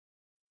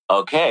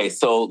 Okay,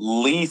 so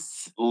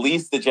least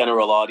the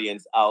general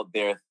audience out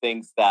there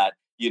thinks that,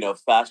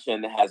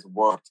 fashion has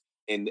worked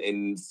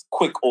in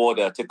quick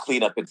order to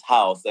clean up its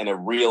house in a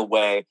real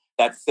way.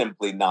 That's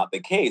simply not the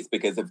case,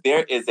 because if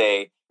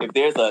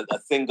there's a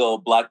single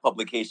Black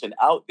publication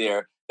out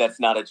there that's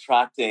not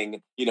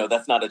attracting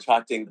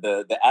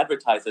the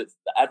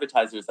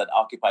advertisers that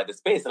occupy the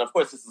space. And of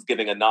course, this is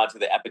giving a nod to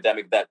the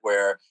epidemic that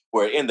we're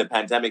in, the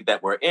pandemic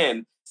that we're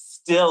in.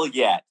 Still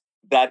yet,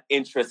 that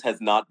interest has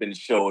not been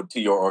showed to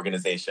your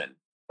organization.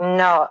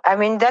 No, I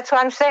mean, that's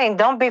what I'm saying.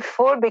 Don't be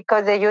fooled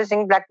because they're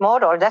using Black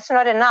model. That's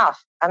not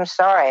enough. I'm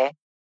sorry.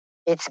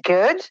 It's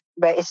good,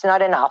 but it's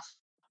not enough.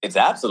 It's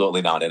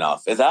absolutely not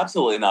enough. It's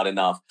absolutely not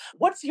enough.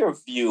 What's your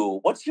view?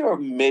 What's your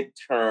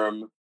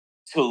midterm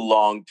to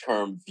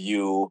long-term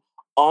view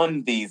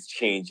on these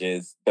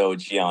changes, though,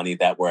 Giannie,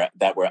 that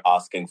we're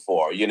asking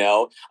for?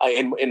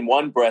 In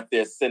one breath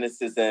there's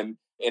cynicism,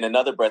 in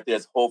another breath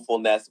there's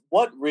hopefulness.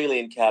 What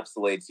really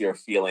encapsulates your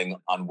feeling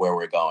on where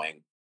we're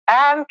going?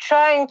 I'm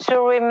trying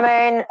to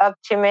remain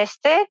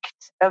optimistic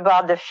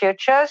about the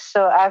future.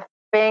 So I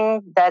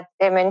think that,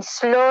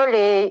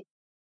 slowly,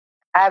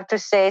 I have to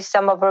say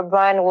some of the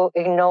brands will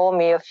ignore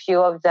me. A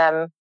few of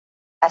them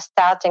are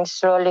starting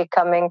slowly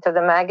coming to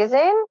the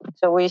magazine.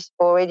 So we're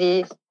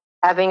already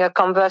having a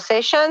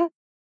conversation.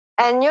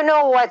 And you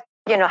know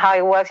how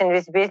it works in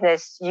this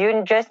business.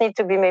 You just need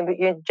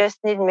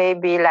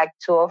maybe like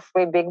 2 or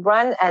 3 big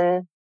brands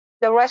and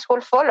the rest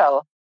will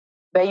follow.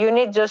 But you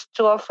need just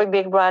 2 or 3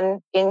 big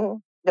brands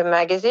in the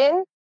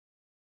magazine,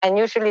 and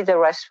usually the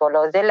rest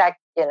follow. They like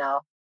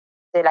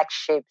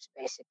sheep,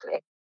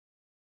 basically.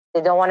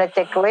 They don't want to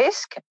take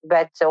risk,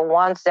 but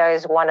once there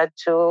is 1 or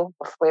 2 or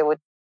 3 would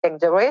take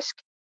the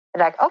risk,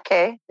 they're like,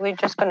 okay, we're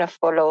just going to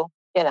follow,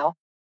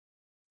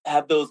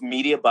 Have those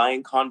media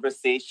buying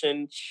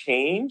conversations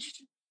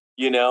changed?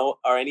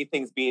 Are any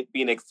things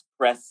being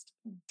expressed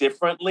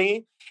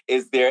differently?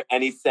 Is there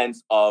any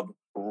sense of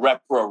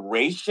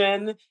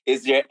reparation?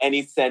 Is there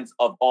any sense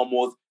of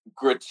almost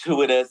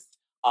gratuitous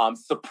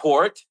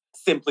support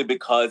simply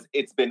because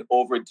it's been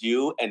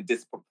overdue and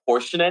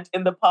disproportionate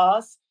in the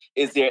past?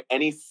 Is there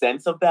any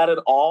sense of that at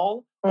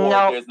all? Or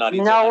no, there's not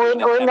even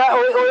we're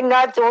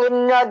not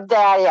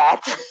there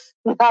yet.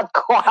 Not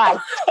quite.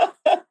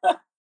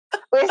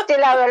 We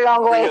still have a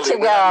long way to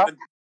go.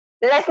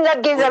 Let's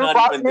not give them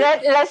props.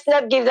 Let's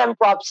not give them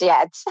props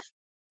yet.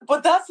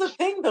 But that's the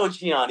thing, though,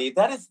 Giannie.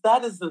 That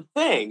is the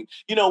thing.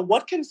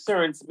 What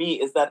concerns me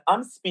is that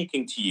I'm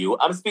speaking to you.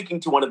 I'm speaking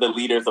to one of the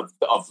leaders of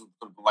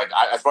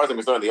as far as I'm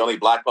concerned, the only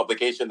Black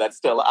publication that's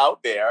still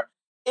out there.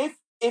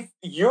 If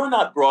you're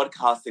not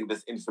broadcasting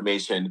this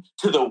information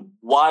to the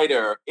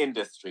wider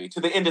industry, to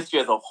the industry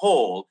as a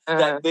whole,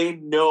 that they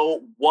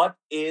know what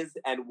is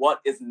and what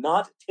is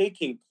not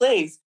taking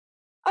place,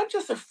 I'm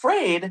just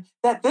afraid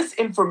that this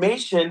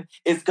information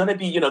is going to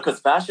be, because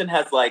fashion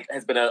has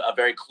been a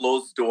very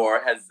closed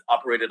door, has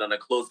operated on a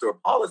closed door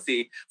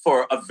policy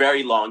for a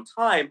very long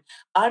time.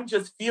 I'm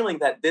just feeling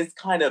that this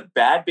kind of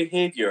bad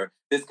behavior,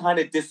 this kind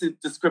of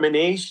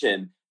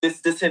discrimination, this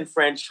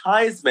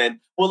disenfranchisement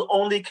will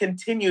only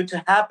continue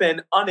to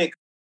happen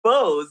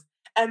unexposed.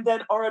 And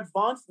then our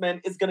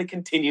advancement is going to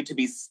continue to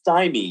be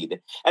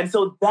stymied. And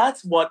so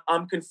that's what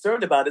I'm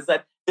concerned about, is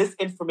that this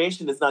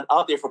information is not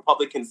out there for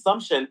public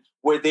consumption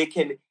where they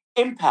can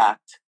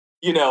impact,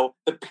 the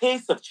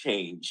pace of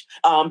change.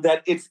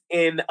 That it's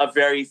in a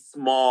very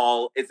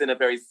small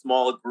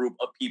group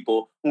of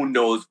people who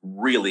knows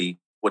really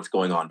what's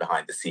going on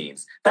behind the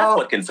scenes. That's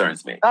what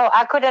concerns me. Oh,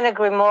 I couldn't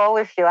agree more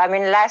with you. I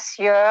mean, last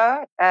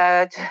year,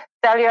 to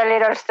tell you a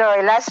little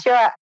story, last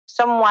year,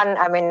 someone,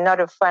 not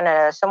a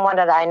friend, someone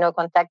that I know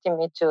contacted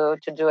me to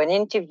do an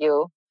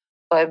interview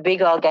for a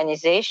big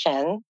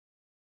organization.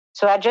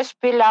 So I just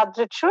spilled out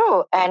the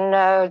truth, and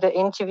the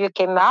interview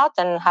came out,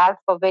 and half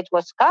of it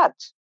was cut.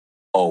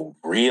 Oh,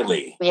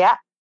 really? Yeah.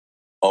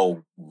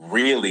 Oh,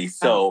 really?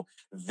 So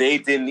they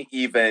couldn't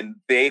even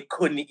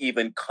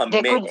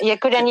commit. They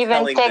couldn't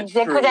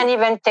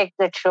even take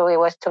the truth. It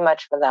was too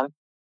much for them.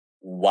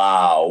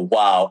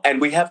 Wow. And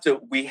we have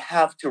to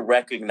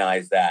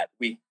recognize that.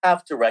 We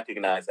have to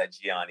recognize that,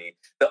 Giannie.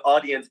 The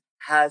audience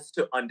has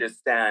to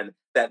understand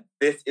that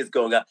this is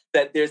going on,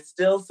 that there's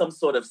still some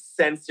sort of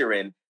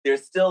censoring.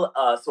 There's still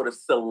a sort of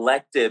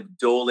selective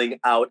doling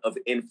out of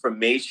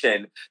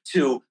information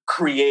to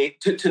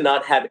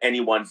not have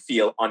anyone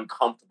feel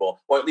uncomfortable,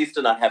 or at least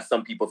to not have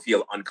some people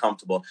feel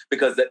uncomfortable,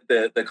 because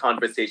the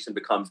conversation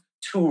becomes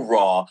too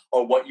raw,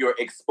 or what you're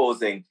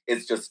exposing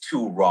is just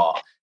too raw.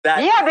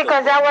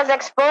 Because I was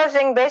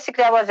exposing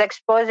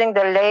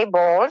the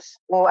labels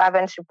who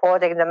haven't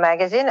supported the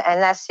magazine,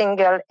 and I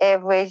singled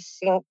every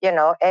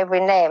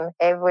name,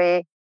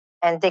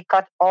 and they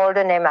cut all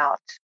the name out.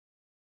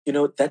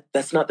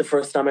 That's not the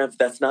first time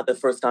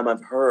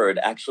I've heard.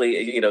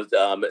 Actually,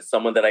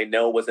 someone that I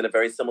know was in a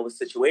very similar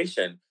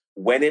situation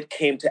when it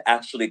came to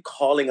actually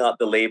calling out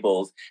the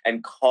labels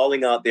and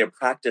calling out their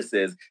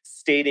practices,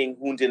 stating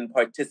who didn't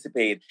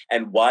participate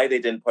and why they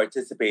didn't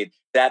participate,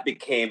 that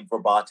became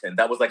verboten.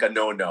 That was like a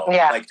no-no.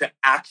 Yeah. Like to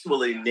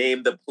actually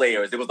name the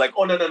players. It was like,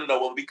 oh, no.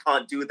 Well, we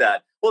can't do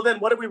that. Well, then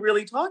what are we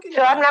really talking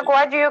about? So I'm like,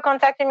 why do you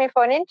contacting me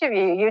for an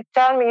interview? You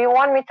tell me, you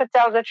want me to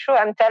tell the truth.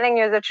 I'm telling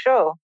you the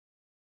truth.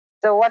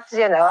 So what's,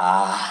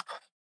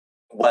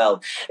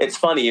 Well, it's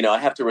funny, I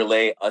have to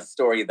relay a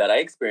story that I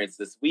experienced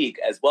this week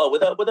as well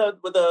with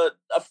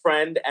a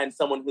friend and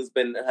someone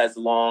has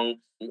long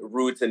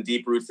roots and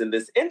deep roots in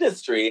this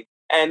industry.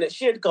 And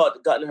she had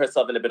gotten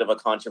herself in a bit of a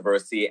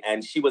controversy,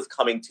 and she was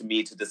coming to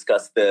me to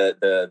discuss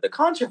the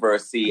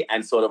controversy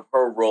and sort of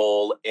her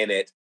role in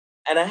it.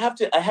 And I had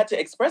to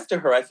express to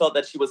her, I felt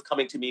that she was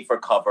coming to me for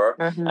cover,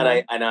 Mm-hmm.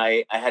 and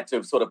I had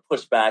to sort of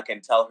push back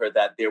and tell her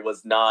that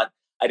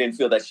I didn't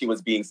feel that she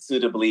was being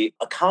suitably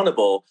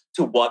accountable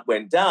to what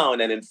went down.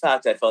 And in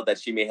fact, I felt that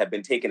she may have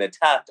been taking a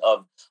tact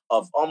of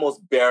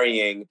almost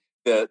burying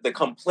the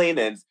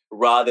complainants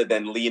rather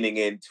than leaning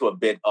into a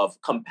bit of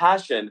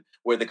compassion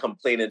where the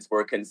complainants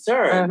were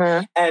concerned.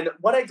 Mm-hmm. And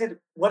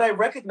what I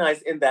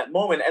recognized in that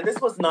moment, and this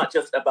was not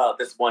just about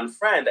this one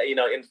friend,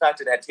 in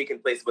fact, it had taken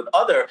place with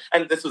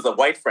and this was a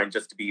white friend,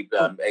 just to be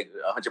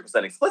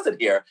 100% explicit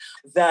here,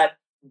 that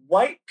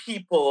white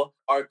people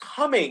are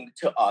coming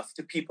to us,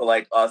 to people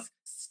like us,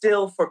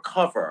 still for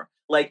cover.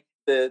 Like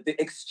the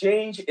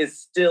exchange is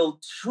still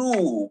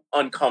too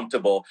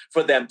uncomfortable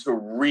for them to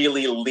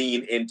really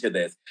lean into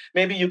this.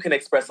 Maybe you can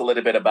express a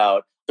little bit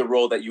about the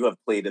role that you have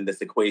played in this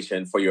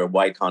equation for your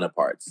white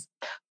counterparts.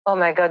 Oh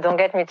my God, don't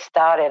get me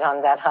started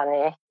on that,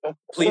 honey.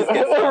 Please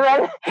get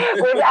started.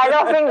 I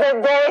don't think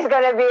the day is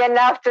going to be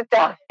enough to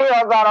tell you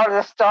about all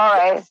the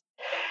stories.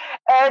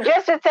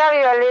 Just to tell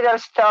you a little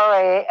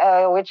story,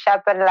 which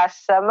happened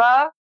last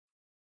summer.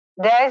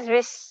 There's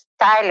this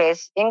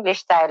English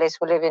stylist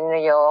who lives in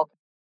New York.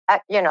 I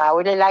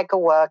really like her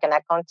work, and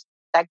I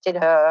contacted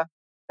her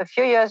a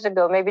few years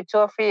ago, maybe 2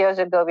 or 3 years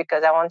ago,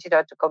 because I wanted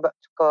her to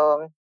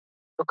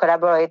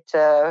collaborate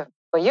for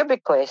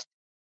Ubiquist.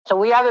 So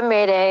we have a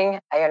meeting.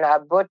 I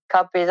bought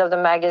copies of the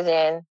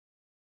magazine,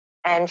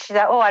 and she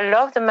said, "Oh, I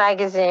love the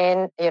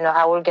magazine.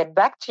 I will get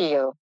back to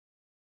you."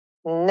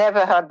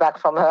 Never heard back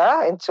from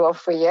her in 2 or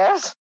 3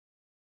 years.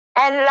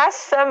 And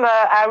last summer,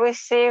 I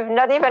received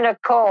not even a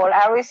call.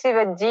 I received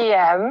a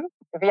DM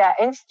via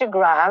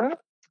Instagram.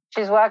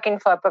 She's working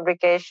for a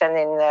publication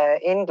in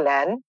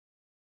England.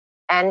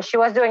 And she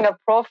was doing a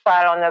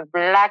profile on a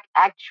Black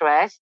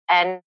actress.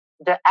 And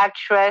the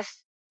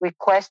actress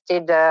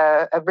requested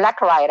a Black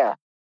writer,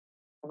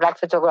 Black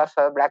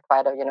photographer, Black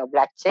writer,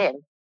 Black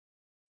team.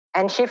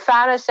 And she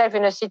found herself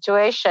in a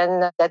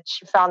situation that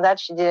she found out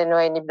she didn't know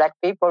any Black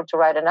people to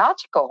write an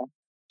article.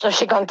 So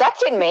she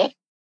contacted me.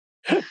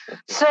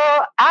 So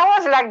I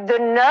was like, the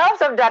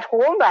nerves of that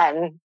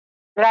woman.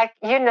 Like,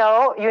 you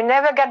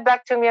never got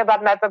back to me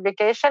about my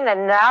publication,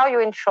 and now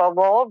you're in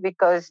trouble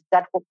because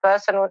that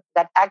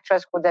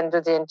actress couldn't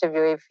do the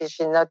interview if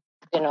she not,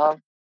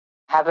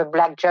 have a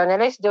Black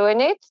journalist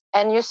doing it.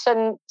 And you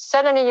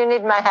suddenly you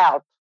need my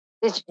help.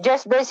 It's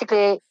just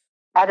basically,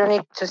 I don't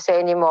need to say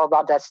any more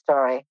about that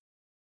story.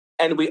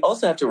 And we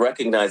also have to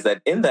recognize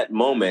that in that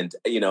moment,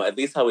 at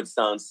least how it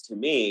sounds to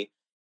me,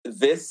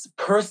 this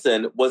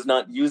person was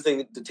not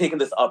taking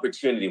this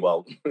opportunity.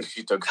 Well,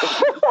 she took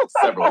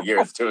several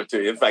years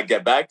to in fact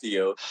get back to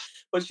you,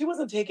 but she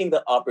wasn't taking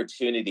the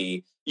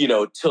opportunity,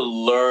 to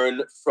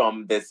learn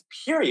from this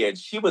period.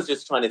 She was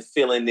just trying to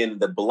fill in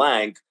the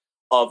blank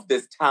of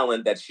this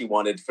talent that she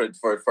wanted for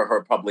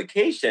her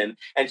publication,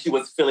 and she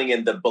was filling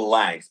in the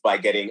blanks by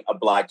getting a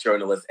Black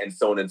journalist and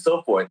so on and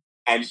so forth.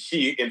 And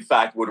she, in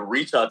fact, would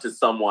reach out to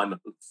someone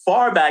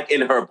far back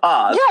in her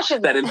past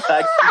that, in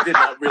fact, she did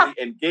not really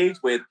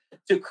engage with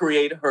to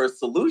create her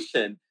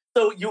solution.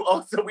 So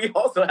we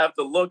also have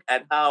to look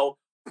at how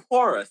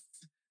porous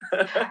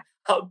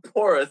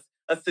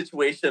a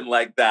situation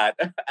like that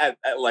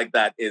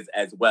is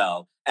as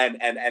well,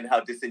 and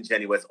how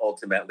disingenuous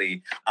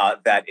ultimately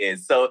that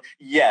is. So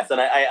yes, and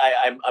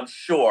I'm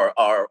sure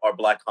our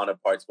Black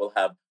counterparts will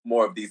have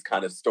more of these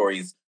kind of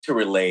stories to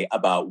relay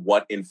about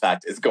what in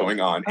fact is going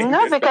on.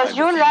 No, because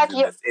you lack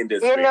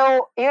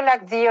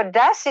the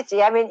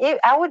audacity. I mean,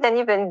 I wouldn't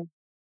even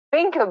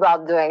think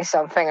about doing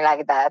something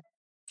like that.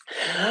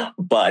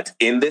 But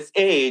in this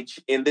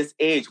age,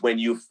 when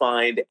you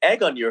find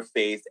egg on your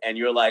face and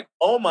you're like,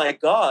 oh my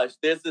gosh,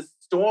 there's this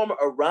storm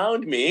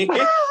around me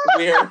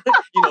where,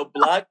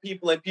 Black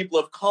people and people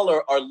of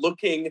color are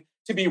looking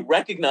to be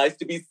recognized,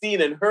 to be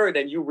seen and heard,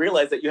 and you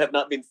realize that you have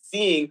not been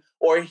seeing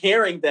or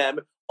hearing them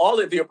all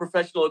of your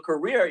professional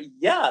career,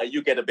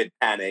 you get a bit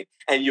panicked,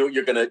 and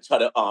you're gonna try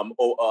to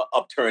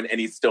upturn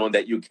any stone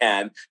that you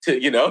can to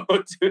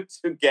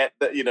to get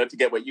to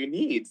get what you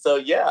need. So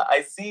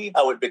I see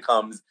how it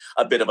becomes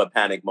a bit of a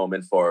panic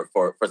moment for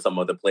some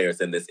of the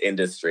players in this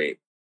industry.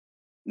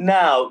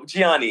 Now,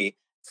 Giannie,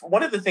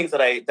 one of the things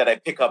that I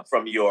pick up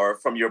from your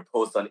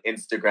post on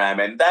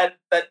Instagram, and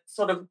that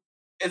sort of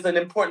is an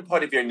important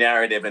part of your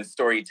narrative and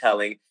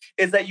storytelling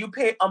is that you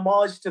pay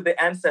homage to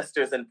the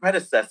ancestors and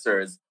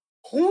predecessors.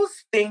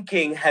 Whose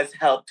thinking has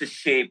helped to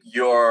shape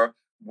your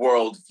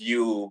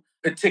worldview,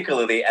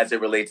 particularly as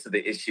it relates to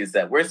the issues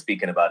that we're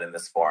speaking about in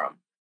this forum?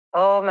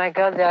 Oh my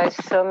God, there are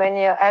so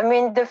many. I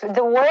mean,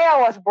 the way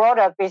I was brought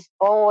up is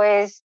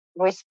always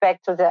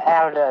respect to the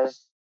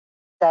elders.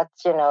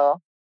 That's,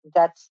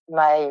 that's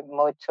my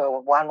motto,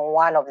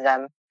 one of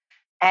them.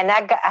 And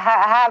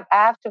I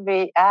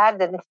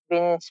hadn't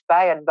been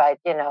inspired by,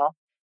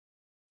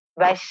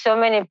 by so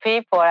many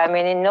people. I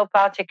mean, in no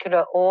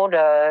particular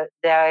order,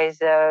 there is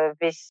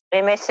this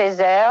Aimé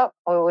Césaire,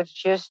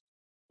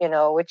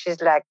 which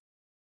is like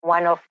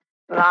one of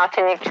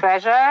Martinique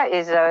treasure.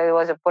 He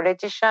was a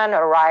politician,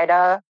 a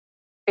writer,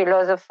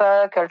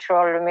 philosopher,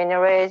 cultural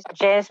luminary.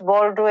 James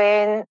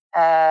Baldwin,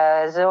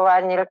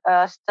 Zora Neale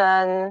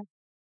Hurston.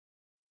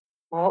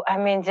 I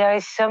mean, there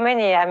is so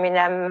many. I mean,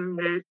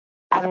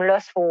 I'm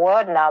lost for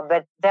word now.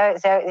 But there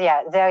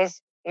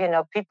is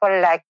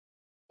people like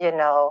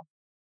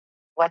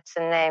what's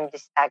the name?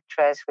 This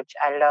actress which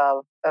I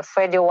love,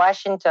 Freddie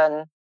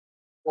Washington,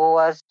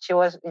 I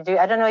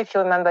don't know if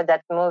you remember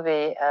that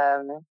movie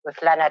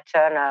with Lana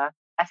Turner.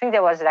 I think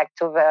there was like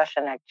two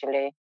versions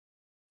actually.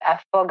 I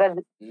forgot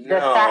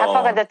I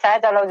forgot the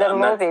title of the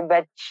movie,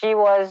 but she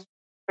was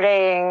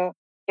playing.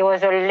 It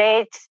was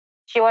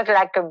She was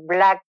like a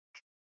black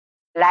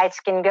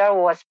light-skinned girl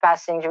who was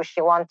passing.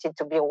 She wanted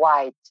to be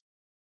white.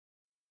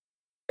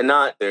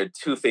 There are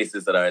two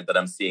faces that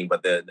I'm seeing,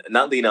 but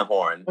not Lena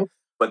Horne.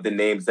 But the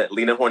names that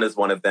Lena Horne is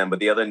one of them, but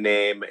the other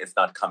name is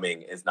not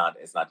coming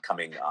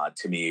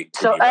to me.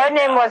 So her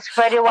name was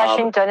Freddie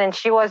Washington, and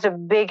she was a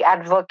big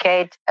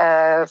advocate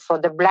for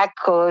the Black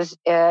cause.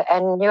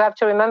 And you have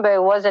to remember,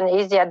 it wasn't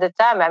easy at the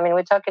time. I mean,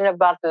 we're talking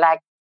about like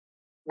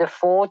the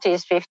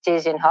 40s,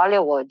 50s in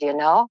Hollywood,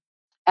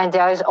 And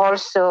there is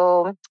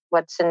also,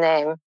 what's the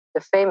name? The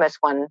famous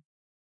one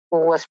who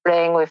was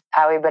playing with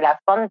Harry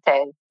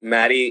Belafonte.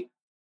 Dorothy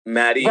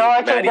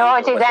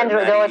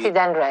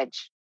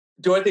Dandridge.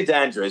 Dorothy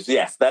Dandridge,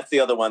 yes, that's the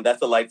other one. That's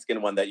the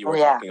light-skinned one that you were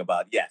talking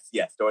about. Yes,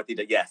 Dorothy.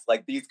 Yes,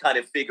 like these kind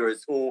of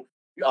figures who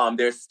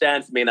their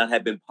stance may not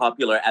have been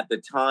popular at the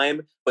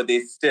time, but they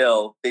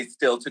still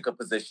took a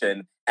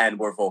position and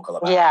were vocal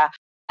about it. Yeah,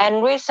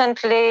 and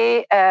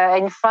recently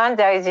in France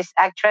there is this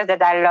actress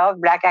that I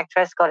love, black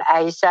actress called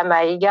Aïssa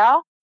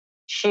Maïga.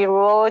 She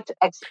wrote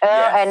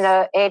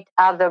and 8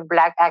 other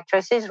black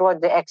actresses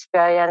wrote the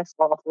experience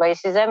of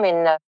racism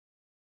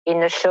in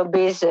the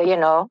showbiz,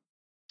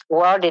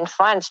 world in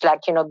France,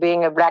 like,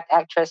 being a black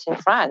actress in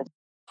France.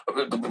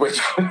 Which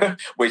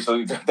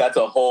that's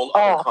a whole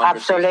other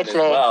conversation as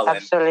well.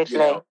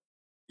 Absolutely.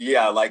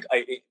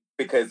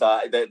 Because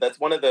that's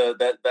one of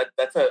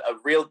that's a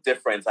real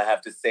difference, I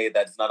have to say,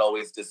 that's not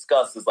always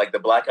discussed, is like the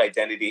black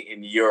identity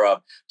in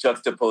Europe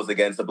juxtaposed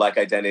against the black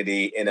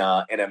identity in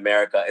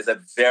America is a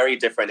very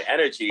different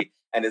energy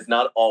and is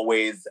not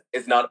always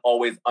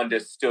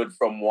understood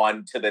from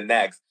one to the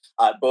next.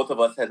 Both of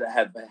us have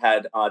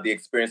had the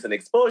experience and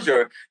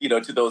exposure,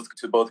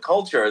 to both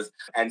cultures,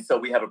 and so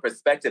we have a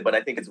perspective. But I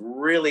think it's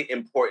really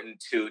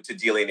important to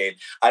delineate.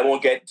 I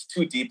won't get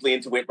too deeply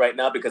into it right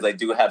now because I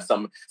do have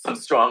some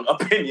strong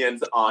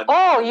opinions on.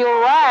 Oh, you're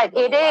right.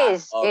 It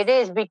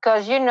is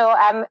because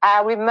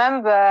I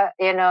remember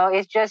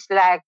it's just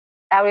like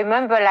I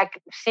remember like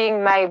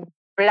seeing my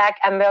Black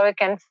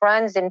American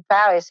friends in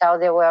Paris, how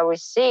they were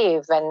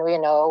received, and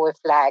with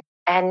like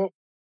and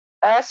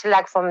us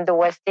like from the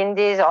West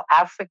Indies or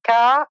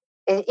Africa,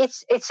 it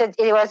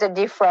was a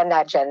different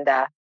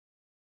agenda.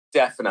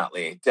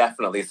 Definitely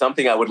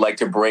something I would like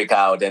to break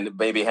out, and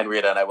maybe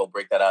Henrietta and I will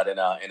break that out in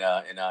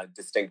a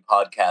distinct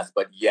podcast.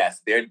 But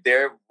yes,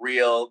 they're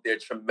real. There are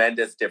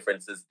tremendous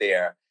differences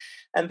there.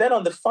 And then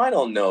on the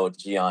final note,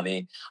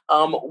 Giannie,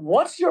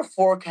 what's your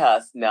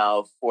forecast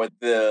now for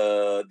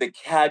the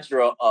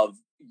cadre of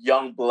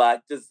young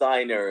Black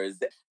designers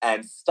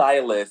and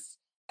stylists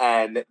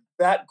and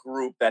that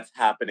group that's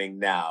happening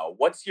now?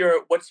 What's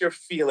your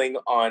feeling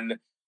on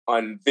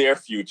their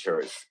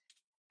futures?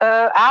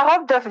 I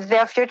hope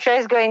their future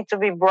is going to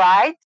be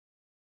bright.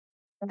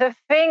 The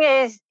thing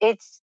is,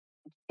 it's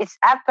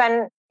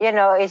happened,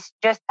 it's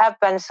just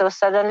happened so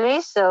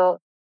suddenly. So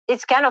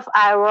it's kind of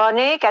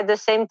ironic at the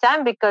same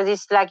time because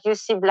it's like you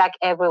see Black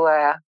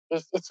everywhere.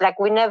 It's like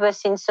we never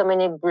seen so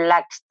many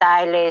Black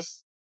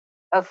stylists.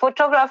 A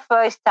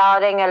photographer is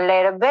starting a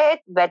little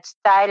bit, but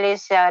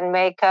stylists and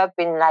makeup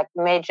in like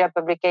major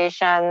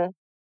publication.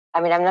 I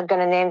mean, I'm not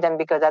going to name them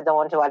because I don't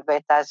want to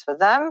advertise for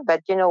them,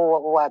 but you know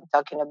what I'm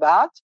talking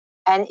about.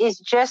 And it's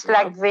just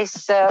like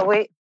this,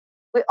 we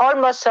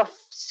almost,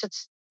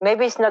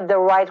 maybe it's not the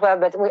right word,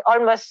 but we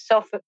almost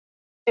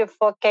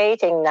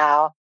suffocating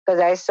now because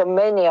there are so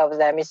many of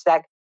them. It's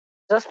like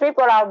those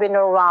people have been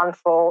around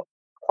for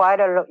quite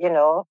a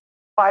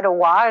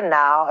while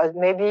now,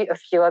 maybe a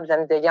few of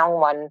them, the young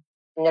one,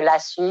 in the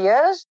last few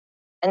years.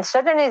 And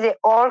suddenly they're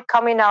all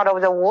coming out of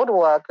the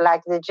woodwork,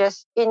 like they're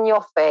just in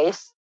your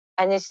face.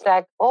 And it's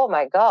like, oh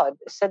my God,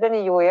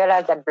 suddenly you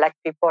realize that Black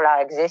people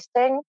are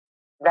existing,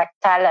 Black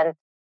talent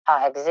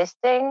are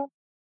existing.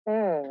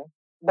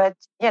 But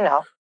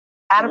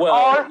I'm Well,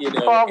 all you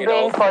know, for it being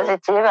also,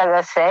 positive, as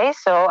I say.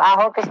 So I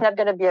hope it's not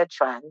going to be a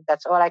trend.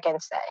 That's all I can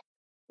say.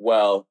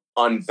 well,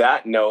 on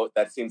that note,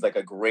 that seems like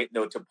a great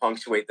note to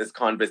punctuate this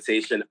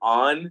conversation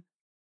on.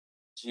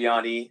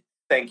 Gianni,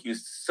 thank you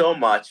so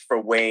much for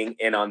weighing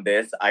in on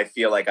this. I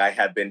feel like I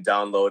have been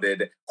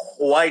downloaded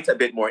quite a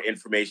bit more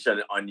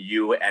information on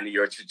you and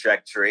your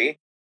trajectory.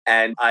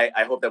 And I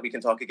hope that we can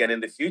talk again in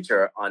the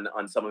future on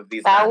some of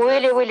these I matters.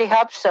 really, really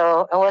hope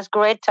so. It was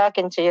great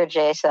talking to you,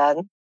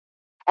 Jason.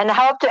 And I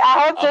hope A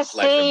to pleasure,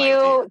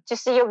 my dear.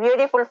 see your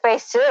beautiful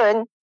face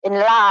soon in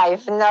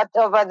live, not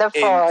over the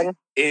phone.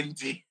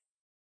 Indeed.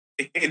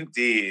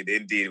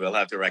 Indeed. We'll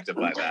have to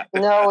rectify that.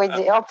 No,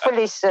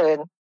 hopefully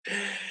soon.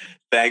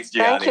 Thanks,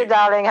 Gianni. Thank you,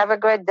 darling. Have a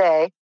great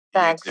day.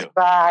 Thanks. You too.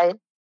 Bye.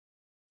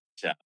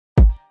 Ciao.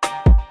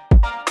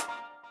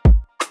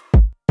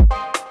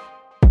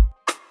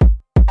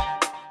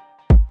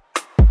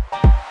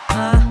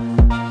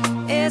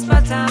 It's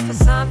my time for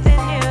something